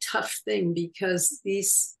really tough thing, because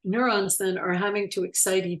these neurons then are having to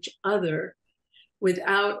excite each other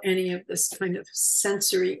without any of this kind of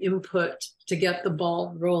sensory input to get the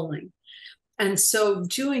ball rolling. And so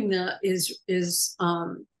doing that is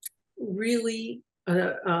really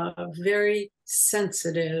a very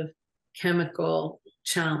sensitive chemical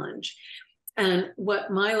challenge. And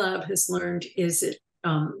what my lab has learned is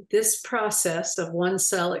this process of one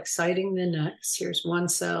cell exciting the next, here's one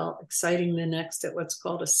cell exciting the next at what's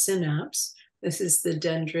called a synapse. This is the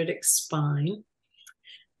dendritic spine.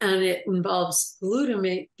 And it involves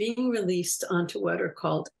glutamate being released onto what are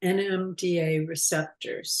called NMDA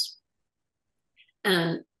receptors.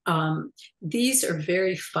 And these are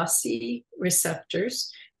very fussy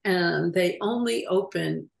receptors, and they only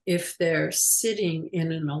open if they're sitting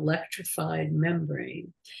in an electrified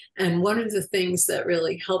membrane. And one of the things that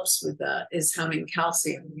really helps with that is having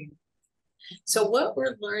calcium. So what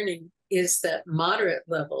we're learning is that moderate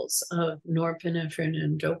levels of norepinephrine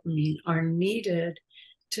and dopamine are needed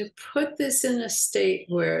to put this in a state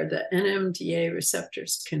where the NMDA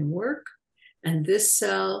receptors can work, and this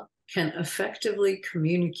cell can effectively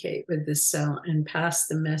communicate with this cell and pass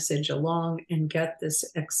the message along and get this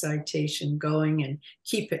excitation going and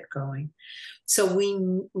keep it going. So we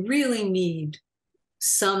really need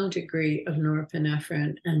some degree of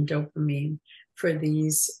norepinephrine and dopamine for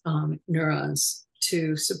these neurons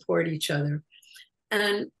to support each other.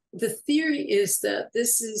 And the theory is that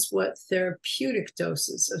this is what therapeutic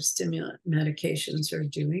doses of stimulant medications are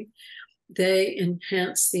doing. They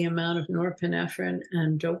enhance the amount of norepinephrine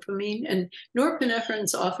and dopamine. And norepinephrine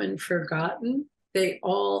is often forgotten. They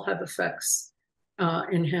all have effects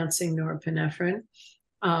enhancing norepinephrine.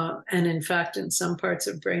 And in fact, in some parts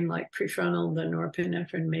of brain like prefrontal, the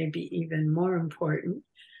norepinephrine may be even more important.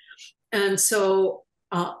 And so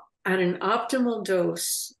at an optimal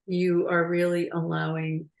dose, you are really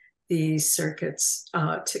allowing these circuits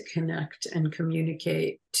to connect and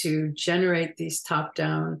communicate to generate these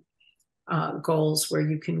top-down goals where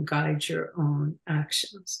you can guide your own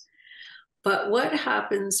actions. But what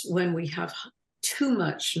happens when we have too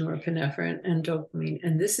much norepinephrine and dopamine?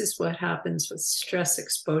 And this is what happens with stress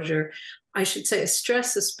exposure. I should say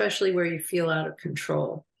stress, especially where you feel out of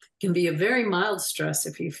control. It can be a very mild stress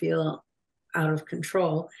if you feel out of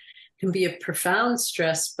control. It can be a profound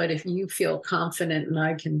stress, but if you feel confident and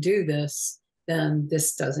I can do this, then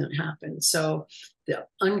this doesn't happen. So the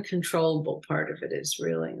uncontrollable part of it is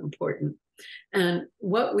really important. And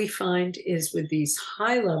what we find is with these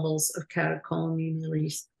high levels of catecholamine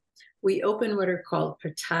release, we open what are called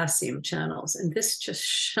potassium channels, and this just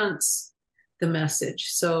shunts the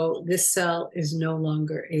message. So this cell is no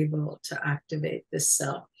longer able to activate this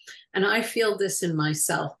cell. And I feel this in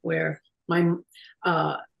myself where my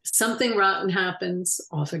something rotten happens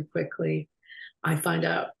often quickly. I find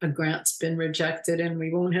out a grant's been rejected and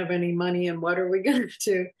we won't have any money, and what are we going to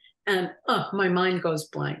do? And my mind goes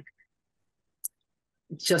blank.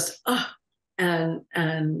 Just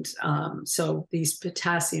so these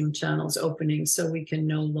potassium channels opening so we can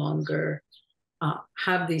no longer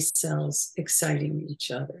have these cells exciting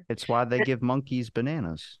each other. It's why they give monkeys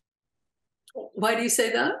bananas. Why do you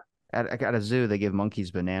say that? At a zoo, they give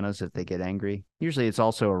monkeys bananas if they get angry. Usually it's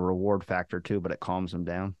also a reward factor too, but it calms them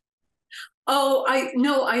down. Oh,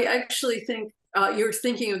 I actually think you're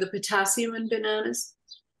thinking of the potassium in bananas.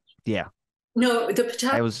 Yeah. No, the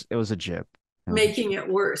potassium. It was a jib. Making it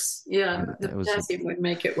worse. Yeah, the potassium would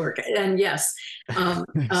make it work. And yes, but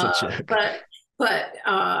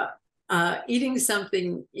eating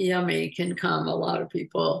something yummy can calm a lot of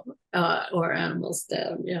people or animals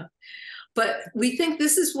down. Yeah. But we think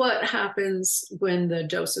this is what happens when the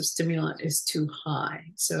dose of stimulant is too high.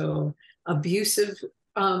 So abusive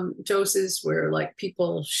doses where like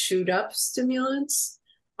people shoot up stimulants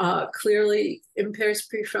clearly impairs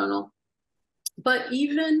prefrontal. But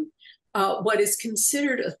even what is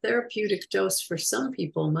considered a therapeutic dose for some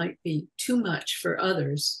people might be too much for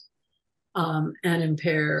others and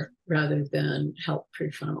impair rather than help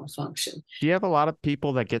prefrontal function. Do you have a lot of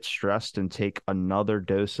people that get stressed and take another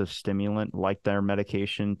dose of stimulant like their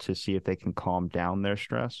medication to see if they can calm down their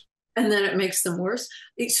stress? And then it makes them worse.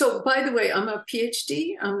 So by the way, I'm a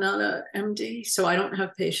PhD. I'm not a MD, so I don't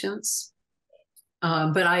have patients.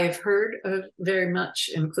 But I have heard of very much,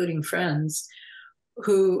 including friends,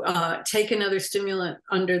 who take another stimulant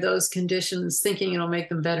under those conditions thinking it'll make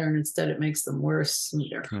them better, and instead it makes them worse, and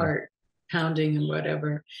their heart pounding and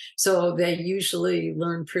whatever. So they usually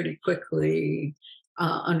learn pretty quickly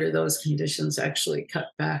under those conditions actually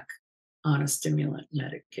cut back on a stimulant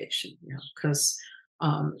medication, because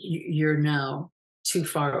you're now too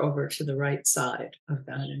far over to the right side of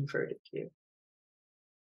that inverted U.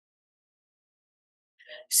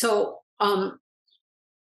 So one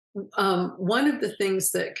of the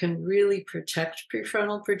things that can really protect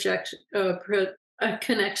prefrontal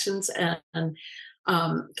connections and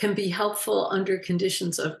can be helpful under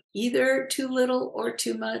conditions of either too little or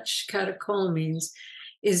too much catecholamines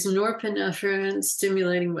is norepinephrine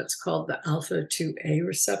stimulating what's called the alpha-2A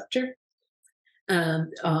receptor.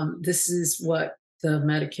 And this is what the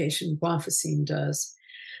medication guanfacine does.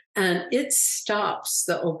 And it stops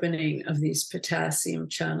the opening of these potassium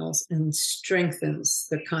channels and strengthens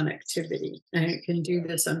the connectivity. And it can do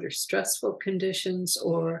this under stressful conditions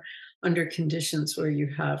or under conditions where you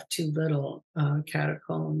have too little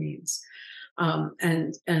catecholamines.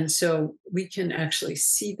 And so we can actually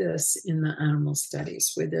see this in the animal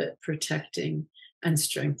studies with it protecting and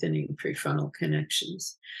strengthening prefrontal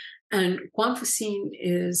connections. And guanfacine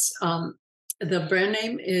is the brand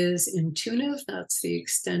name is Intuniv. That's the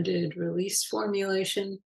extended release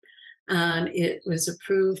formulation. And it was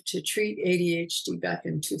approved to treat ADHD back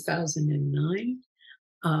in 2009.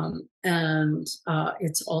 And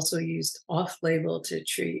it's also used off label to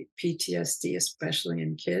treat PTSD, especially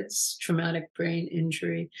in kids, traumatic brain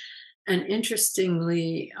injury. And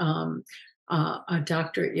interestingly, a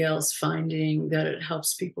doctor at Yale's finding that it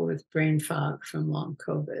helps people with brain fog from long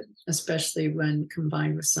COVID, especially when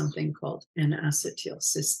combined with something called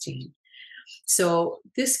N-acetylcysteine. So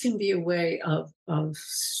this can be a way of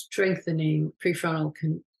strengthening prefrontal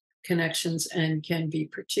connections and can be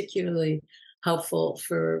particularly helpful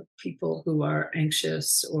for people who are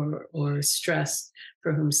anxious or stressed,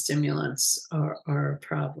 for whom stimulants are a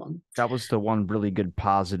problem. That was the one really good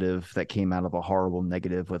positive that came out of a horrible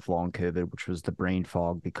negative with long COVID, which was the brain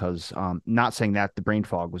fog. Because not saying that the brain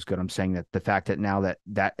fog was good, I'm saying that the fact that now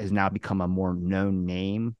that has now become a more known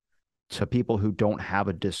name to people who don't have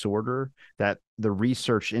a disorder, that the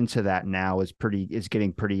research into that now is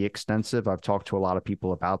getting pretty extensive. I've talked to a lot of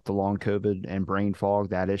people about the long COVID and brain fog,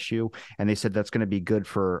 that issue, and they said that's going to be good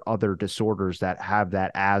for other disorders that have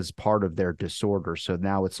that as part of their disorder. So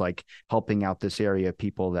now it's like helping out this area of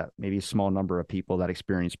people, that maybe a small number of people that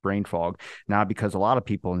experience brain fog now, because a lot of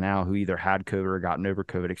people now who either had COVID or gotten over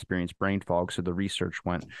COVID experience brain fog. So the research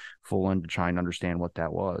went full in to try and understand what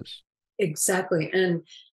that was. Exactly. And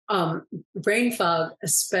brain fog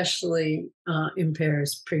especially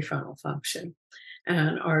impairs prefrontal function,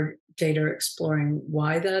 and our data are exploring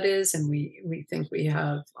why that is. And we think we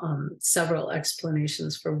have several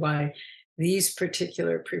explanations for why these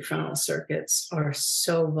particular prefrontal circuits are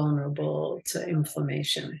so vulnerable to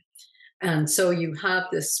inflammation. And so you have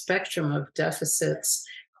this spectrum of deficits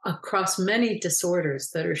across many disorders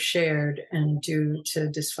that are shared and due to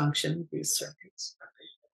dysfunction of these circuits.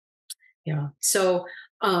 Yeah. So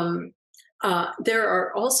there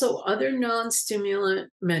are also other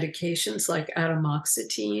non-stimulant medications like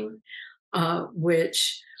atomoxetine,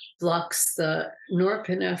 which blocks the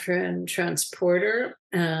norepinephrine transporter.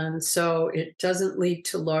 And so it doesn't lead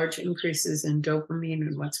to large increases in dopamine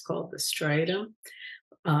and what's called the striatum,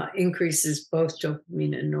 increases both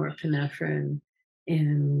dopamine and norepinephrine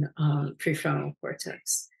in prefrontal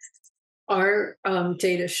cortex. Our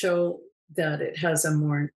data show that it has a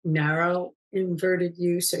more narrow inverted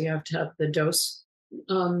use, so you have to have the dose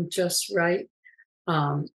just right.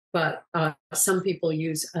 But some people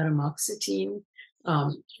use atomoxetine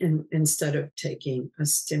instead of taking a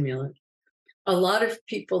stimulant. A lot of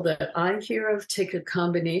people that I hear of take a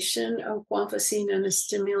combination of guanfacine and a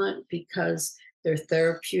stimulant because their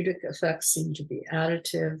therapeutic effects seem to be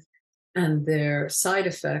additive and their side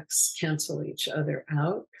effects cancel each other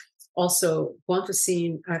out. Also,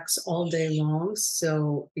 guanfacine acts all day long,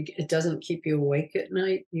 so it doesn't keep you awake at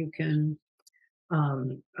night. You can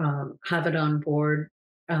have it on board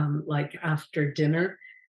like after dinner,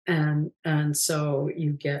 and so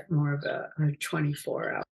you get more of a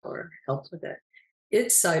 24-hour help with it.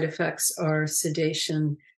 Its side effects are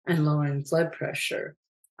sedation and lowering blood pressure.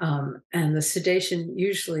 And the sedation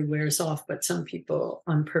usually wears off, but some people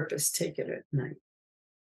on purpose take it at night.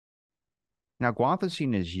 Now,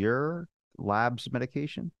 guanfacine is your lab's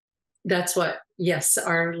medication? That's what, yes,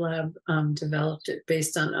 our lab developed it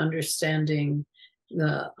based on understanding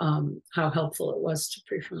the how helpful it was to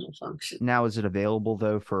prefrontal function. Now, is it available,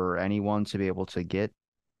 though, for anyone to be able to get?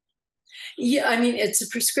 Yeah, I mean, it's a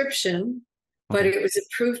prescription, but it was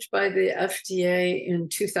approved by the FDA in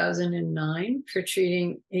 2009 for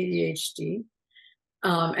treating ADHD.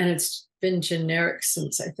 And it's been generic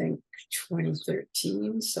since, I think,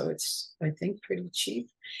 2013. So it's, I think, pretty cheap.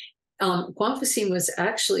 Guanfacine was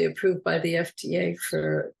actually approved by the FDA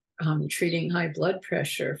for treating high blood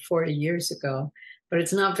pressure 40 years ago, but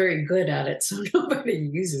it's not very good at it, so nobody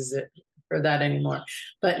uses it for that anymore.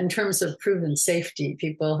 But in terms of proven safety,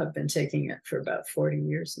 people have been taking it for about 40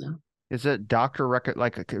 years now. Is it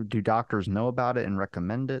do doctors know about it and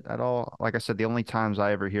recommend it at all? Like I said, the only times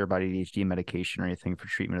I ever hear about ADHD medication or anything for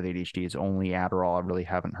treatment of ADHD is only Adderall. I really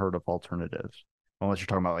haven't heard of alternatives, unless you're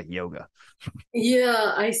talking about like yoga.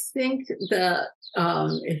 Yeah, I think that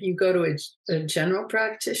If you go to a general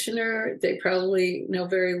practitioner, they probably know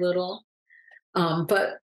very little.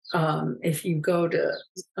 But if you go to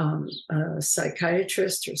a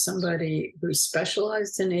psychiatrist or somebody who's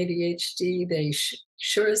specialized in ADHD, they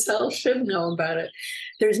sure as hell should know about it.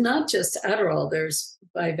 There's not just Adderall, there's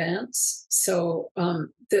Vyvanse. So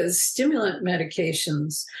the stimulant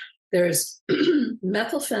medications, there's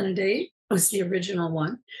methylphenidate was the original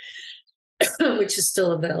one, which is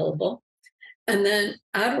still available. And then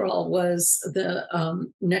Adderall was the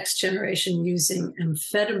next generation using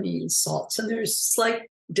amphetamine salts. And there's slight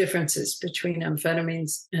differences between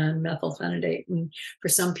amphetamines and methylphenidate. And for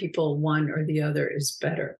some people, one or the other is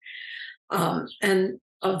better. And then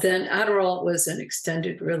Adderall was an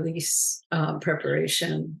extended release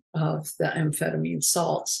preparation of the amphetamine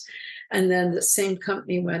salts. And then the same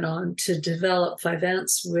company went on to develop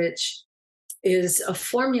Vyvanse, which is a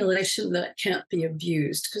formulation that can't be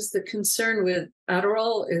abused, because the concern with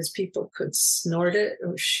Adderall is people could snort it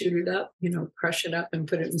or shoot it up, crush it up and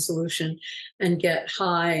put it in solution and get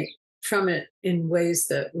high from it in ways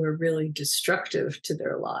that were really destructive to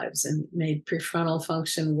their lives and made prefrontal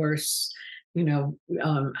function worse,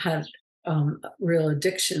 had real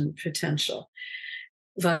addiction potential.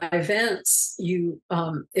 Vyvanse,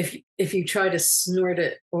 if you try to snort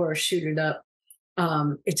it or shoot it up,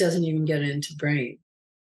 it doesn't even get into brain,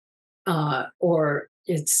 or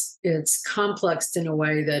it's complexed in a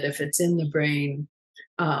way that if it's in the brain,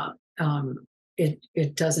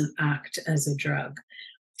 it doesn't act as a drug.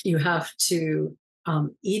 You have to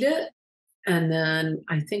eat it, and then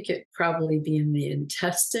I think it probably be in the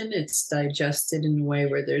intestine. It's digested in a way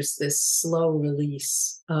where there's this slow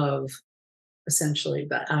release of essentially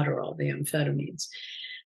the Adderall, the amphetamines,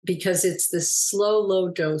 because it's this slow, low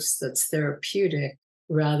dose that's therapeutic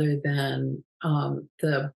rather than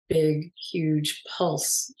the big, huge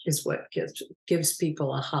pulse is what gives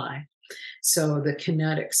people a high. So the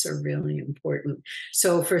kinetics are really important.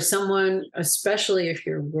 So for someone, especially if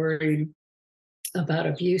you're worried about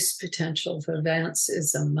abuse potential, Vyvanse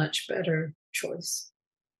is a much better choice.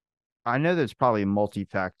 I know that's probably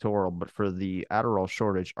multifactorial, but for the Adderall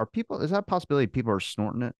shortage, is that a possibility people are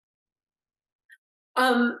snorting it?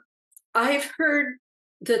 Um, I've heard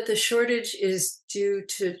that the shortage is due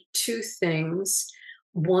to two things.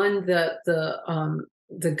 One, that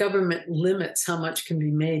the government limits how much can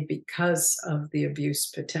be made because of the abuse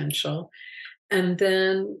potential. And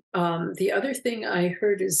then the other thing I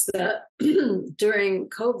heard is that during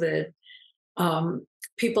COVID,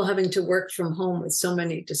 people having to work from home with so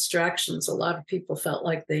many distractions, a lot of people felt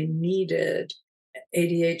like they needed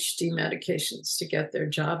ADHD medications to get their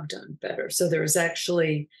job done better. So there was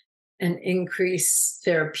actually an increased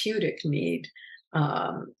therapeutic need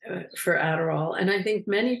for Adderall. And I think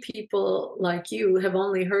many people like you have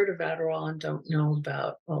only heard of Adderall and don't know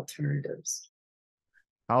about alternatives.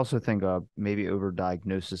 I also think maybe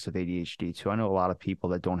overdiagnosis of ADHD too. I know a lot of people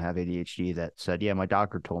that don't have ADHD that said, "Yeah, my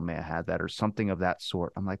doctor told me I had that," or something of that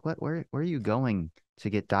sort. I'm like, "What? Where are you going to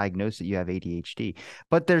get diagnosed that you have ADHD?"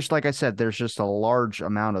 But there's, like I said, there's just a large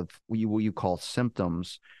amount of what you call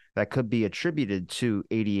symptoms that could be attributed to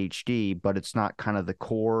ADHD, but it's not kind of the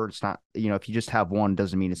core. It's not, if you just have one,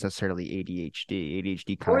 doesn't mean it's necessarily ADHD.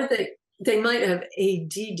 ADHD kind of. Or they might have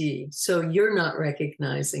ADD, so you're not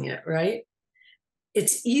recognizing it, right?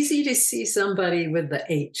 It's easy to see somebody with the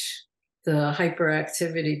H, the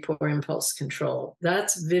hyperactivity poor impulse control.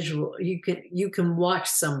 That's visual. You can watch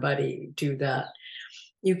somebody do that.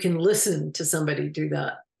 You can listen to somebody do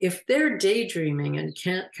that. If they're daydreaming and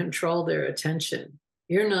can't control their attention,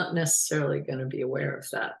 you're not necessarily going to be aware of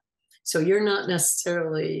that. So you're not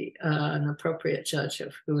necessarily an appropriate judge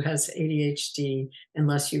of who has ADHD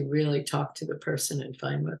unless you really talk to the person and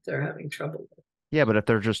find what they're having trouble with. Yeah, but if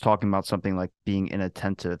they're just talking about something like being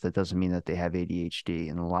inattentive, that doesn't mean that they have ADHD.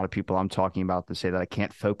 And a lot of people I'm talking about to say that I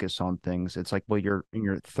can't focus on things. It's like, well, you're in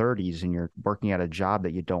your 30s and you're working at a job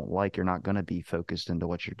that you don't like. You're not going to be focused into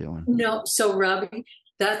what you're doing. No, so Robbie,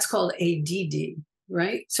 that's called ADD,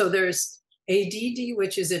 right? So there's ADD,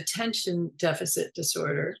 which is attention deficit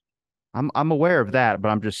disorder. I'm aware of that, but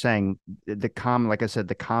I'm just saying like I said,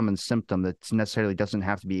 the common symptom that necessarily doesn't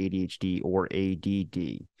have to be ADHD or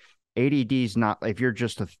ADD. ADD is not, if you're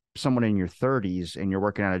just someone in your 30s and you're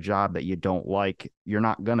working at a job that you don't like, you're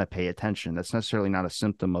not going to pay attention. That's necessarily not a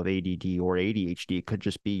symptom of ADD or ADHD. It could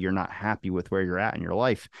just be you're not happy with where you're at in your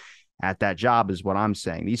life at that job, is what I'm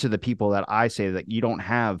saying. These are the people that I say that you don't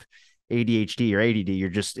have ADHD or ADD. You're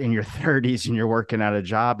just in your 30s and you're working at a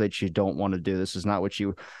job that you don't want to do. This is not what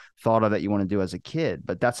you thought of that you want to do as a kid.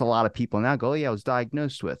 But that's a lot of people now go, oh, yeah, I was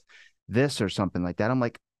diagnosed with this or something like that. I'm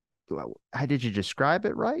like, how did you describe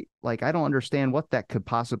it right? Like, I don't understand what that could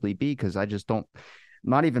possibly be, because I just don't, I'm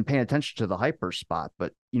not even paying attention to the hyper spot.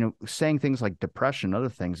 But, saying things like depression, other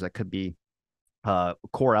things that could be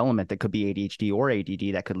core element that could be ADHD or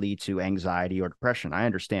ADD that could lead to anxiety or depression. I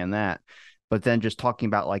understand that. But then just talking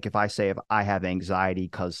about, like, if I have anxiety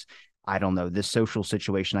because I don't know, this social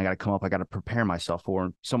situation I got to come up, I got to prepare myself for.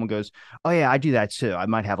 And someone goes, oh, yeah, I do that too. I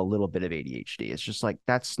might have a little bit of ADHD. It's just like,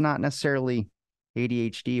 that's not necessarily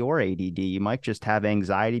ADHD or ADD. You might just have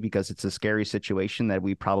anxiety because it's a scary situation that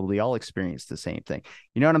we probably all experience the same thing.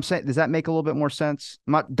 You know what I'm saying? Does that make a little bit more sense?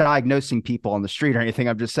 I'm not diagnosing people on the street or anything.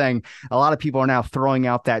 I'm just saying a lot of people are now throwing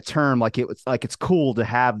out that term like it's cool to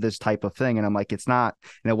have this type of thing. And I'm like, it's not.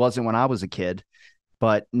 And it wasn't when I was a kid.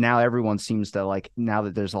 But now everyone seems to, like, now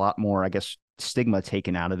that there's a lot more, I guess, stigma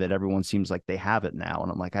taken out of it, everyone seems like they have it now.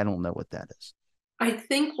 And I'm like, I don't know what that is. I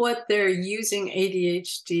think what they're using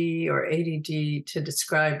ADHD or ADD to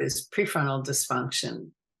describe is prefrontal dysfunction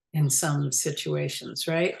in some situations,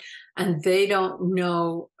 right? And they don't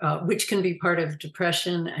know, which can be part of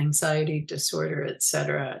depression, anxiety disorder, et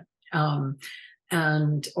cetera.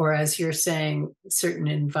 Or as you're saying, certain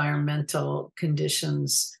environmental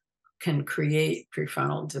conditions can create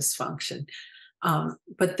prefrontal dysfunction.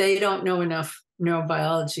 But they don't know enough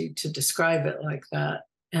neurobiology to describe it like that.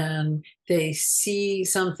 And they see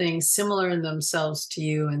something similar in themselves to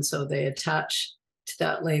you, and so they attach to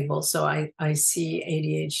that label. So I see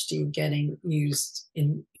ADHD getting used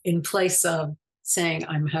in place of saying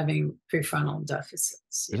I'm having prefrontal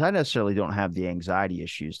deficits. Because I necessarily don't have the anxiety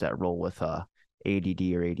issues that roll with ADD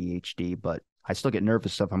or ADHD, but I still get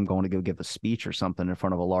nervous if I'm going to go give a speech or something in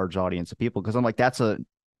front of a large audience of people, because I'm like, that's a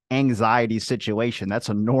anxiety situation. That's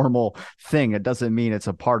a normal thing. It doesn't mean it's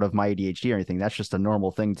a part of my ADHD or anything. That's just a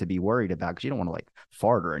normal thing to be worried about, because you don't want to, like,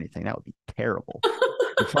 fart or anything. That would be terrible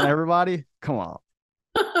in front of everybody. Come on.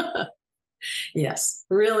 Yes,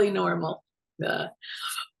 really normal. Yeah.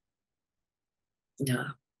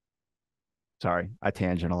 Sorry, I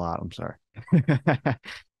tangent a lot. I'm sorry.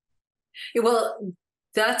 Well,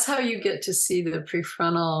 that's how you get to see the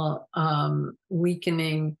prefrontal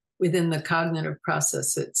weakening within the cognitive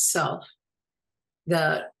process itself.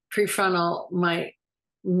 The prefrontal might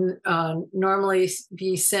normally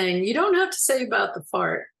be saying, you don't have to say about the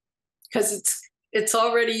fart because it's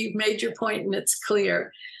already, you've made your point and it's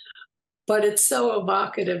clear. But it's so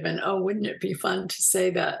evocative, and oh, wouldn't it be fun to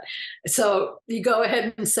say that? So you go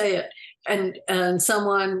ahead and say it. And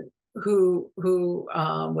someone who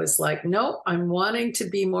was like, no, I'm wanting to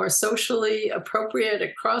be more socially appropriate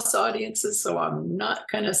across audiences, so I'm not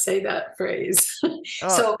going to say that phrase.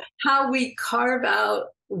 So how we carve out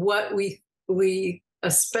what we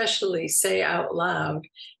especially say out loud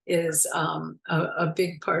is a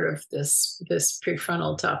big part of this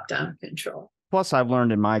prefrontal top-down control. Plus, I've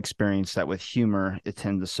learned in my experience that with humor, it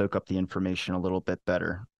tends to soak up the information a little bit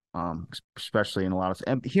better, especially in a lot of,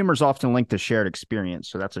 and humor is often linked to shared experience.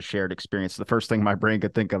 So that's a shared experience. The first thing my brain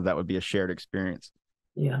could think of that would be a shared experience.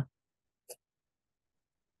 Yeah.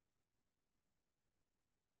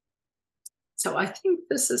 So I think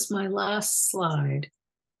this is my last slide.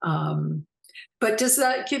 But does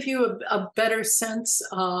that give you a better sense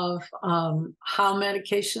of how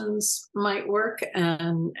medications might work,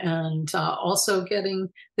 and also getting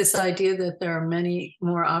this idea that there are many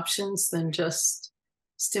more options than just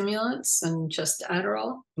stimulants and just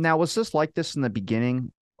Adderall? Now, was this like this in the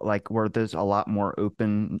beginning, like where there's a lot more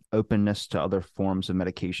openness to other forms of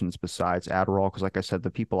medications besides Adderall? Because like I said, the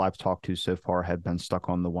people I've talked to so far have been stuck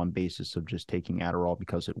on the one basis of just taking Adderall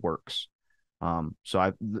because it works.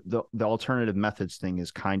 So the alternative methods thing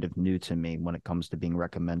is kind of new to me when it comes to being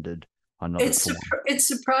recommended another form. It's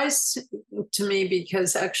surprised to me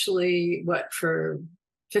because actually, for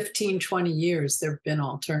 15, 20 years, there have been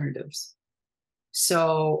alternatives.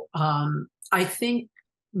 So I think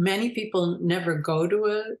many people never go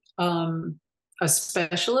to a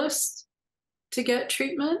specialist to get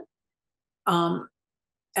treatment. So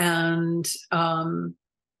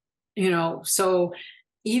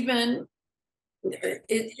even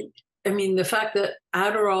the fact that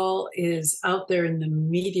Adderall is out there in the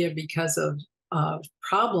media because of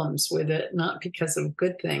problems with it, not because of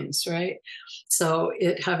good things, right? So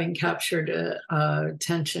it having captured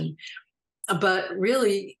attention. But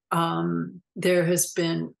really, there has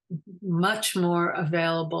been much more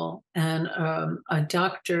available, and a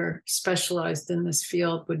doctor specialized in this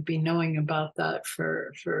field would be knowing about that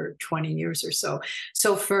for 20 years or so.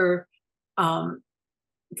 So for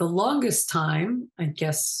the longest time, I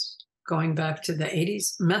guess, going back to the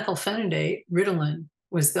 80s, methylphenidate, Ritalin,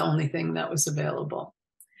 was the only thing that was available.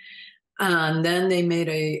 And then they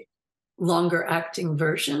made longer acting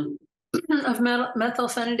version of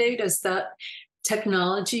methylphenidate as that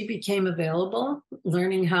technology became available,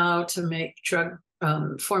 learning how to make drug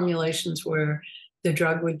formulations where the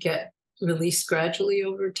drug would get released gradually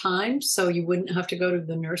over time. So you wouldn't have to go to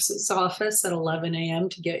the nurse's office at 11 a.m.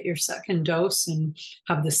 to get your second dose and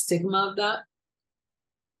have the stigma of that.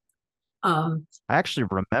 I actually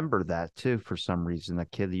remember that too for some reason.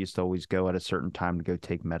 That kid that used to always go at a certain time to go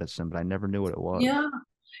take medicine, but I never knew what it was. Yeah.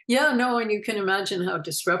 Yeah, no, and you can imagine how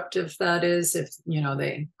disruptive that is if,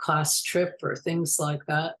 they class trip or things like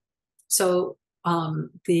that. So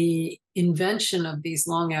the invention of these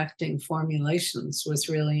long-acting formulations was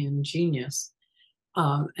really ingenious,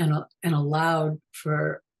 and allowed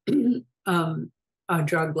for a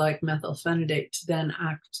drug like methylphenidate to then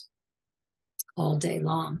act all day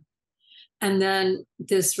long. And then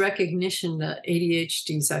this recognition that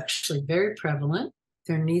ADHD is actually very prevalent.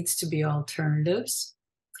 There needs to be alternatives.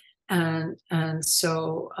 And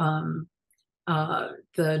so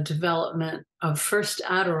the development of first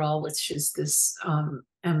Adderall, which is this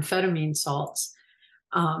amphetamine salts,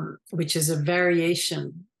 which is a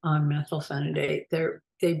variation on methylphenidate.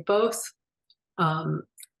 They both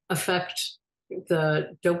affect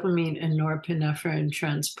the dopamine and norepinephrine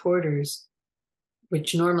transporters,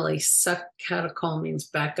 which normally suck catecholamines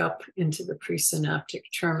back up into the presynaptic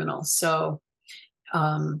terminal. So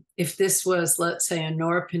if this was, let's say, a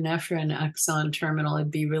norepinephrine axon terminal, it'd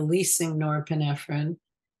be releasing norepinephrine.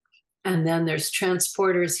 And then there's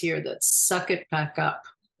transporters here that suck it back up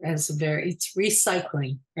it's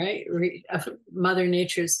recycling, right? Mother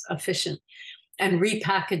Nature's efficient, and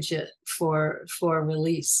repackage it for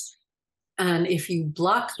release. And if you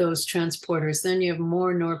block those transporters, then you have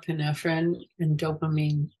more norepinephrine and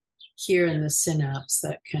dopamine here in the synapse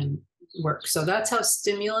that can work. So that's how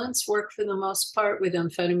stimulants work for the most part. With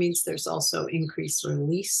amphetamines, there's also increased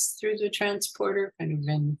release through the transporter, kind of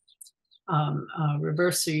in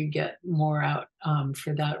reverse, so you get more out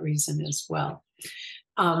for that reason as well.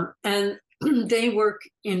 And they work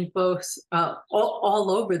in both,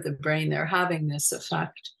 all over the brain. They're having this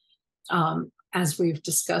effect. As we've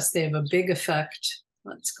discussed, they have a big effect.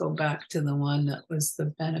 Let's go back to the one that was the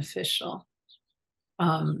beneficial.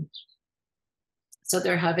 So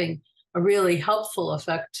they're having a really helpful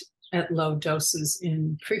effect at low doses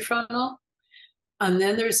in prefrontal. And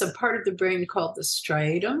then there's a part of the brain called the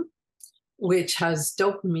striatum, which has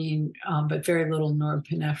dopamine, but very little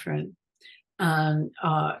norepinephrine. And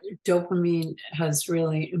dopamine has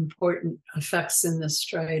really important effects in the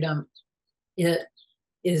striatum. It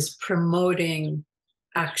is promoting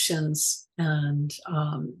actions and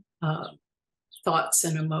thoughts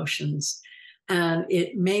and emotions. And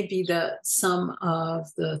it may be that some of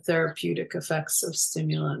the therapeutic effects of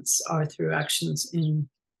stimulants are through actions in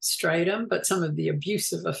striatum, but some of the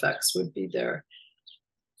abusive effects would be there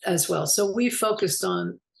as well. So we focused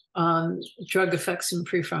on drug effects in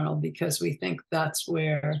prefrontal because we think that's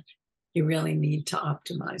where you really need to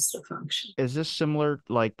optimize the function. Is this similar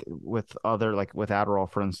like with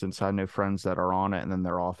Adderall, for instance? I know friends that are on it and then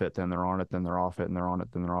they're off it, then they're on it, then they're off it, and they're on it,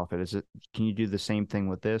 then they're off it. Can you do the same thing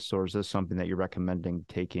with this, or is this something that you're recommending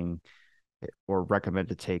taking or recommend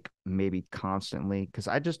to take maybe constantly? Because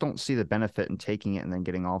I just don't see the benefit in taking it and then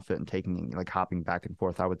getting off it and taking it, like hopping back and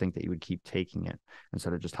forth. I would think that you would keep taking it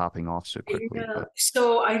instead of just hopping off so quickly. Yeah.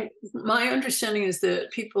 So my understanding is that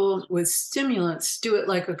people with stimulants do it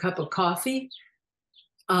like a cup of coffee.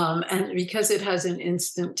 And because it has an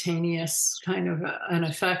instantaneous kind of an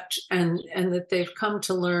effect, and that they've come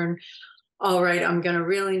to learn, all right, I'm going to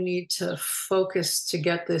really need to focus to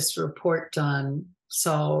get this report done.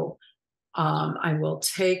 So I will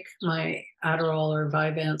take my Adderall or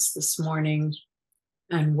Vyvanse this morning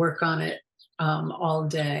and work on it all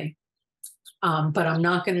day. But I'm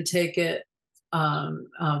not going to take it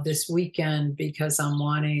this weekend because I'm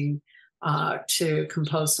wanting to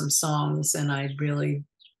compose some songs, and I really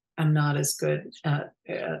am not as good at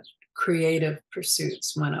creative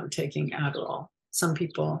pursuits when I'm taking Adderall. Some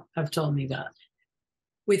people have told me that.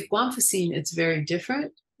 With guanfacine, it's very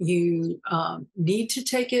different. You need to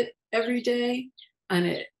take it every day,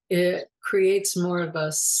 and it creates more of a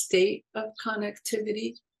state of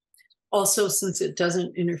connectivity. Also, since it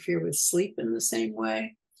doesn't interfere with sleep in the same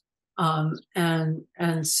way. And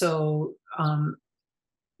so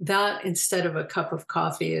that, instead of a cup of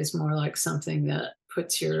coffee, is more like something that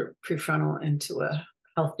puts your prefrontal into a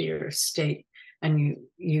healthier state. And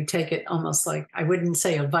you take it almost like, I wouldn't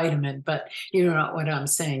say a vitamin, but you know what I'm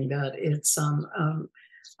saying, that it's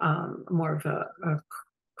more of a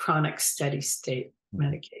chronic steady state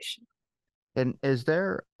medication. And is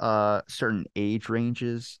there certain age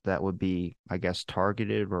ranges that would be, I guess,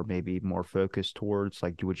 targeted or maybe more focused towards?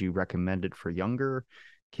 Like, would you recommend it for younger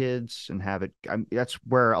kids and have it? That's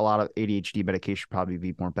where a lot of ADHD medication probably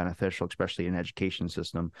be more beneficial, especially in education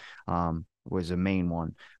system, was a main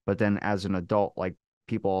one. But then as an adult, like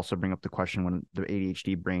people also bring up the question when the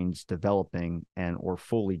ADHD brain's developing and or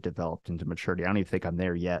fully developed into maturity. I don't even think I'm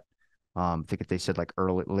there yet. I think if they said like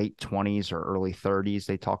early late 20s or early 30s,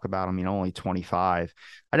 they talk about. I mean, only 25.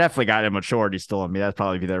 I definitely got immaturity still in me. That'd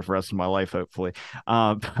probably be there for the rest of my life, hopefully.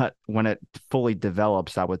 But when it fully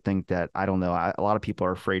develops, I would think that I don't know. A lot of people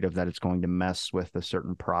are afraid of that it's going to mess with the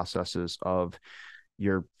certain processes of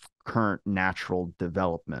your current natural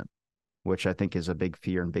development, which I think is a big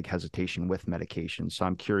fear and big hesitation with medication. So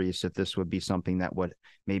I'm curious if this would be something that would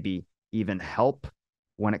maybe even help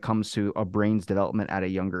when it comes to a brain's development at a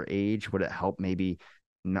younger age. Would it help maybe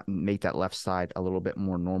make that left side a little bit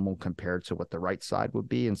more normal compared to what the right side would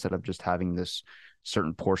be instead of just having this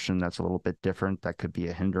certain portion that's a little bit different that could be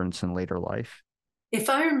a hindrance in later life?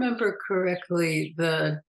 If I remember correctly,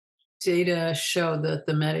 the data show that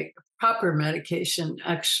the proper medication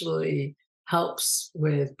actually helps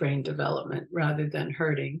with brain development rather than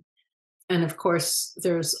hurting. And of course,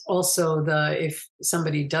 there's also if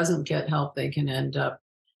somebody doesn't get help, they can end up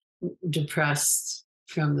depressed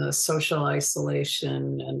from the social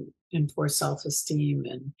isolation and poor self-esteem,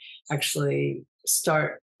 and actually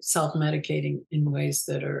start self-medicating in ways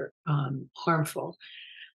that are harmful.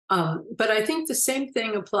 But I think the same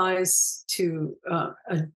thing applies to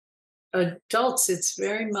adults. It's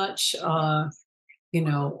very much, you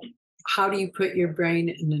know, how do you put your brain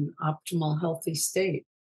in an optimal, healthy state?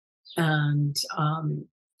 And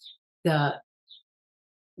that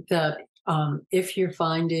if you're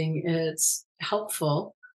finding it's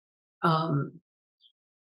helpful, um,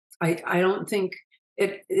 I don't think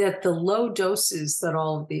it at the low doses that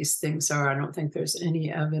all of these things are. I don't think there's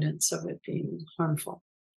any evidence of it being harmful.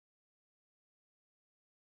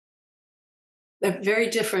 They're very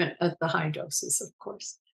different at the high doses, of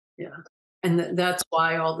course. Yeah, and that's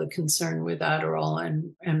why all the concern with Adderall,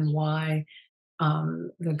 and why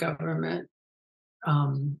the government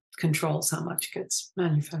controls how much gets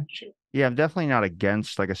manufactured. Yeah, I'm definitely not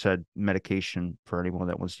against, like I said, medication for anyone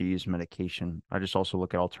that wants to use medication. I just also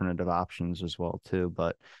look at alternative options as well too.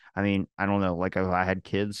 But I mean, I don't know. Like if I had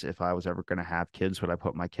kids, if I was ever going to have kids, would I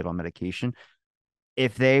put my kid on medication?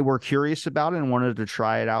 If they were curious about it and wanted to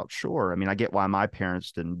try it out, sure. I mean, I get why my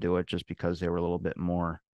parents didn't do it just because they were a little bit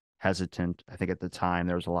more hesitant. I think at the time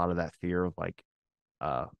there was a lot of that fear of like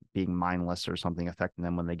being mindless or something affecting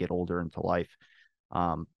them when they get older into life.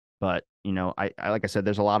 Um, but you know, I like I said,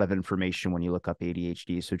 there's a lot of information when you look up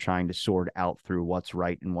ADHD. So trying to sort out through what's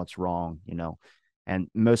right and what's wrong, you know, and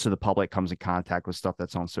most of the public comes in contact with stuff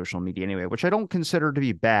that's on social media anyway, which I don't consider to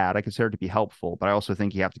be bad. I consider it to be helpful, but I also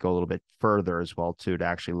think you have to go a little bit further as well too to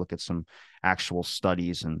actually look at some actual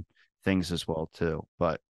studies and things as well too.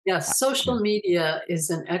 But Yes, yeah. social media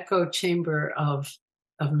is an echo chamber of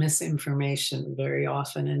misinformation very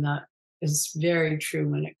often, and that is very true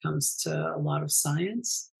when it comes to a lot of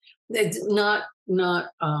science. It's not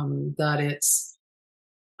that it's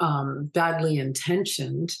badly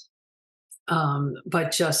intentioned,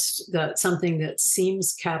 but just that something that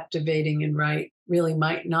seems captivating and right really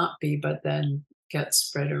might not be, but then gets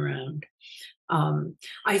spread around.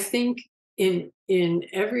 I think in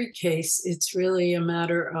every case, it's really a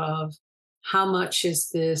matter of how much is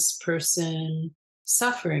this person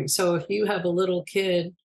suffering. So if you have a little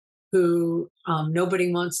kid who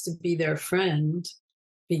nobody wants to be their friend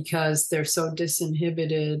because they're so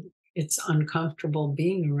disinhibited, it's uncomfortable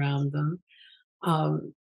being around them.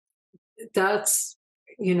 Um, that's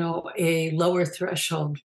a lower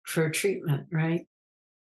threshold for treatment, right?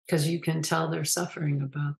 Because you can tell they're suffering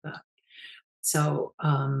about that. So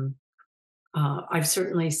I've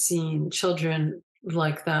certainly seen children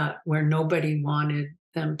like that where nobody wanted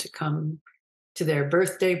them to come to their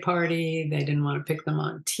birthday party. They didn't want to pick them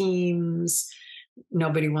on teams.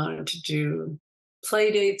 Nobody wanted to do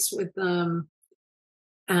play dates with them.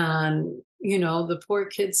 And, the poor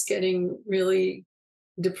kids getting really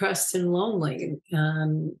depressed and lonely.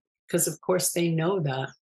 And because, of course, they know that.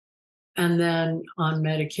 And then on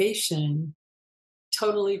medication,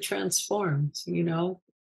 totally transformed,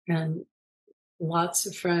 and lots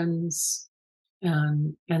of friends,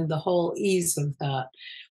 and the whole ease of that.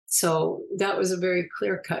 So that was a very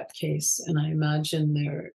clear cut case, and I imagine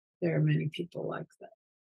there are many people like that.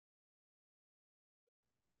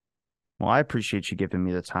 Well, I appreciate you giving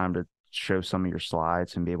me the time to show some of your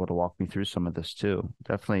slides and be able to walk me through some of this too.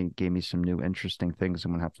 Definitely gave me some new interesting things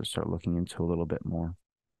I'm gonna have to start looking into a little bit more.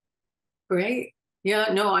 Great.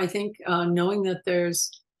 Yeah, no, I think knowing that there's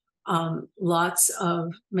lots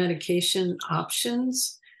of medication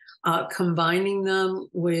options, combining them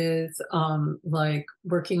with like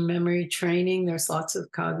working memory training, there's lots of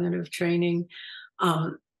cognitive training.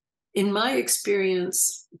 Um, in my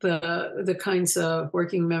experience, the kinds of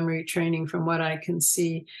working memory training, from what I can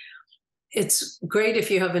see, it's great if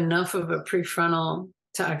you have enough of a prefrontal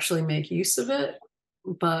to actually make use of it,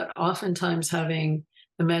 but oftentimes having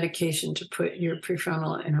the medication to put your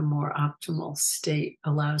prefrontal in a more optimal state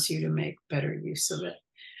allows you to make better use of it.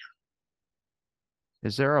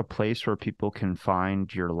 Is there a place where people can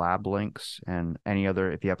find your lab links and any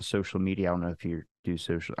other, if you have a social media? I don't know if you do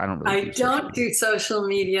social, I don't really I do social don't media. do social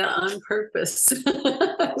media on purpose.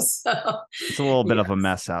 So, It's a little bit yeah, of a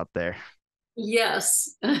mess out there.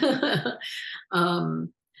 yes.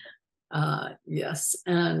 um, yes.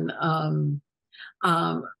 And um,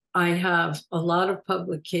 I have a lot of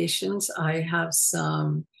publications. I have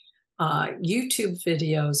some YouTube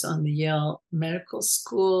videos on the Yale Medical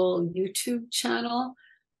School YouTube channel.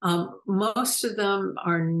 Most of them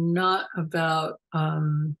are not about,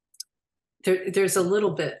 there's a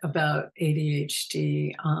little bit about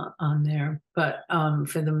ADHD on there, but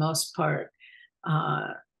for the most part, uh,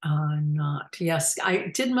 not. Yes,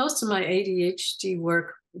 I did most of my ADHD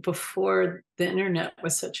work before the internet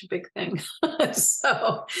was such a big thing.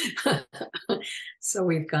 So, so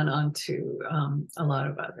we've gone on to a lot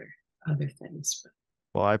of other things. But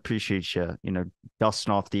Well, I appreciate you,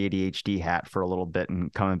 dusting off the ADHD hat for a little bit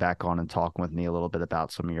and coming back on and talking with me a little bit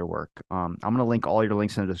about some of your work. I'm going to link all your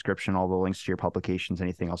links in the description, all the links to your publications,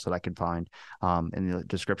 anything else that I can find in the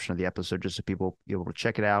description of the episode, just so people be able to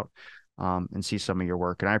check it out and see some of your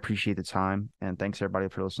work. And I appreciate the time. And thanks everybody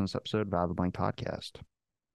for listening to this episode of Out of the Blank Podcast.